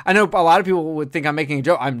not. I know a lot of people would think I'm making a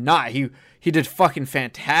joke. I'm not. He did fucking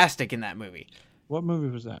fantastic in that movie. What movie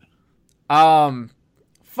was that?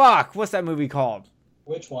 Fuck. What's that movie called?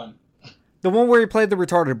 Which one? The one where he played the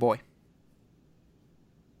retarded boy.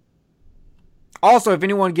 Also, if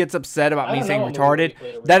anyone gets upset about me saying retarded,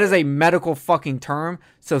 that is a medical fucking term,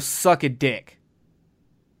 so suck a dick.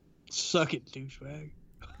 Suck it, douchebag.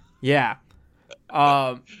 Yeah.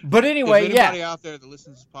 But anyway, if anybody out there that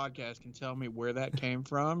listens to this podcast can tell me where that came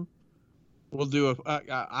from, we'll do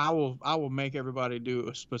I will make everybody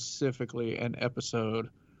do specifically an episode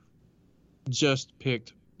just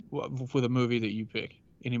picked for the movie that you pick.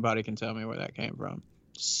 Anybody can tell me where that came from.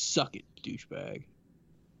 Suck it, douchebag.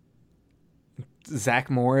 Zach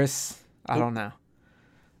Morris. I don't know.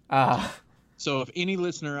 So if any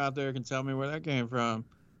listener out there can tell me where that came from,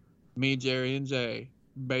 me, Jerry, and Jay,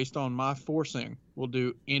 based on my forcing, will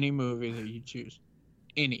do any movie that you choose.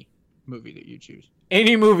 Any movie that you choose.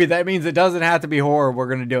 Any movie. That means it doesn't have to be horror. We're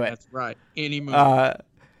going to do it. That's right. Any movie.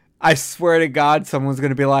 I swear to God, someone's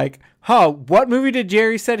going to be like, huh, what movie did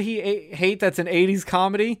Jerry said he hate that's an 80s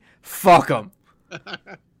comedy? Fuck him.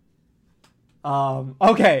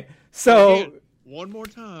 Okay, so... Again, one more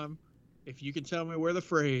time, if you can tell me where the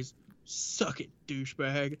phrase, suck it,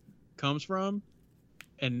 douchebag, comes from,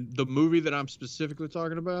 and the movie that I'm specifically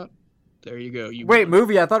talking about, there you go. Wait,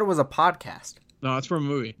 movie? I thought it was a podcast. No, it's from a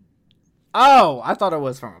movie. Oh, I thought it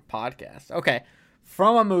was from a podcast. Okay.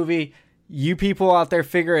 From a movie. You people out there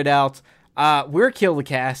figure it out. We're Kill the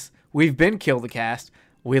Cast. We've been Kill the Cast.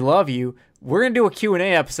 We love you. We're going to do a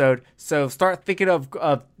Q&A episode, so start thinking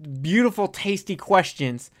of beautiful, tasty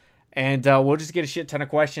questions, and we'll just get a shit ton of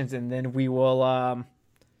questions, and then we will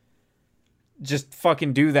just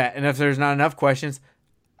fucking do that. And if there's not enough questions,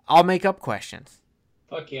 I'll make up questions.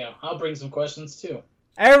 Fuck yeah. I'll bring some questions, too.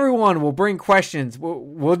 Everyone will bring questions.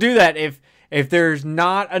 We'll do that if there's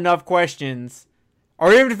not enough questions,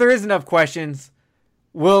 or even if there is enough questions,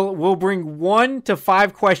 We'll bring 1 to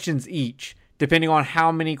 5 questions each, depending on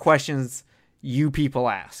how many questions you people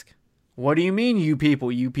ask. What do you mean, you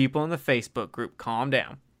people? You people in the Facebook group. Calm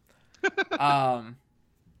down.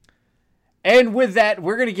 And with that,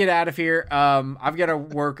 we're going to get out of here. I've got to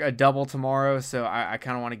work a double tomorrow, so I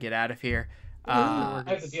kind of want to get out of here. I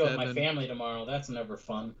have to deal with my family tomorrow. That's never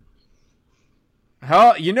fun.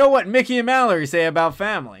 Oh, you know what Mickey and Mallory say about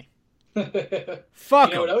family? Fuck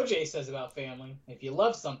You know 'em. what OJ says about family? If you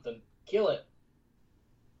love something, kill it.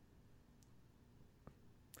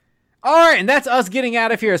 All right, and that's us getting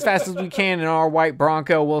out of here as fast as we can in our white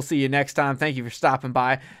Bronco. We'll see you next time. Thank you for stopping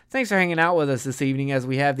by. Thanks for hanging out with us this evening as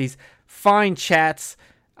we have these fine chats.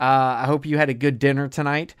 I hope you had a good dinner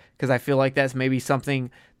tonight, because I feel like that's maybe something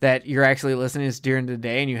that you're actually listening to during the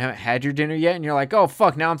day and you haven't had your dinner yet, and you're like, oh,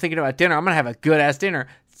 fuck, now I'm thinking about dinner. I'm going to have a good-ass dinner.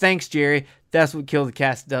 Thanks, Jerry. That's what Kill the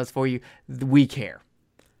Cast does for you. We care.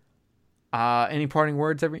 Any parting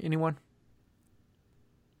words, anyone?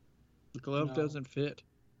 The glove doesn't fit.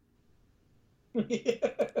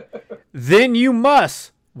 Then you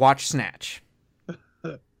must watch Snatch.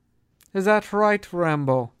 Is that right,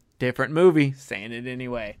 Rambo? Different movie, saying it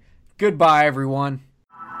anyway. Goodbye, everyone.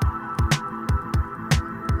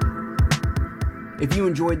 If you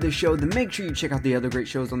enjoyed this show, then make sure you check out the other great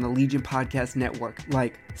shows on the Legion Podcast Network,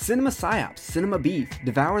 like Cinema Psyops, Cinema Beef,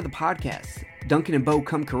 Devour the Podcast, Duncan and Bo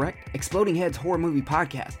Come Correct, Exploding Heads Horror Movie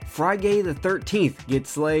Podcast, Friday the 13th, Get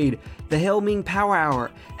Slayed, The Hellming Power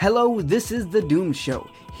Hour, Hello, This is the Doom Show,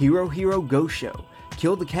 Hero Hero Go Show,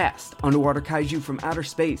 Kill the Cast, Underwater Kaiju from Outer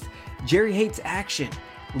Space, Jerry Hates Action,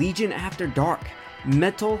 Legion After Dark,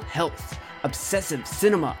 Mental Health, Obsessive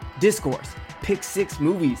Cinema, Discourse, Pick 6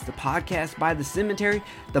 Movies, the podcast by The Cemetery,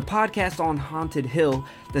 the podcast on Haunted Hill,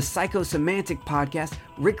 the Psychosemantic Podcast,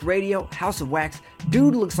 Rick Radio, House of Wax,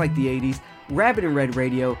 Dude Looks Like the 80s, Rabbit and Red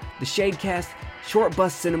Radio, the Shadecast, Short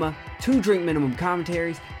Bus Cinema, 2 Drink Minimum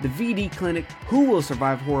Commentaries, the VD Clinic, Who Will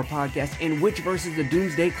Survive Horror Podcast, and Witch vs. the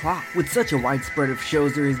Doomsday Clock. With such a wide spread of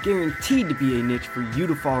shows, there is guaranteed to be a niche for you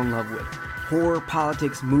to fall in love with. Horror,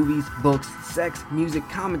 politics, movies, books, sex, music,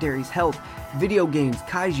 commentaries, health, video games,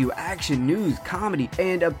 kaiju, action, news, comedy,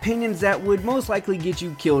 and opinions that would most likely get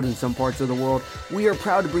you killed in some parts of the world. We are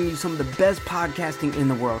proud to bring you some of the best podcasting in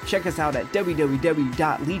the world. Check us out at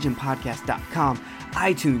www.legionpodcast.com,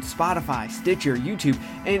 iTunes, Spotify, Stitcher, YouTube,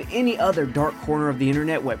 and any other dark corner of the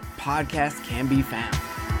internet where podcasts can be found.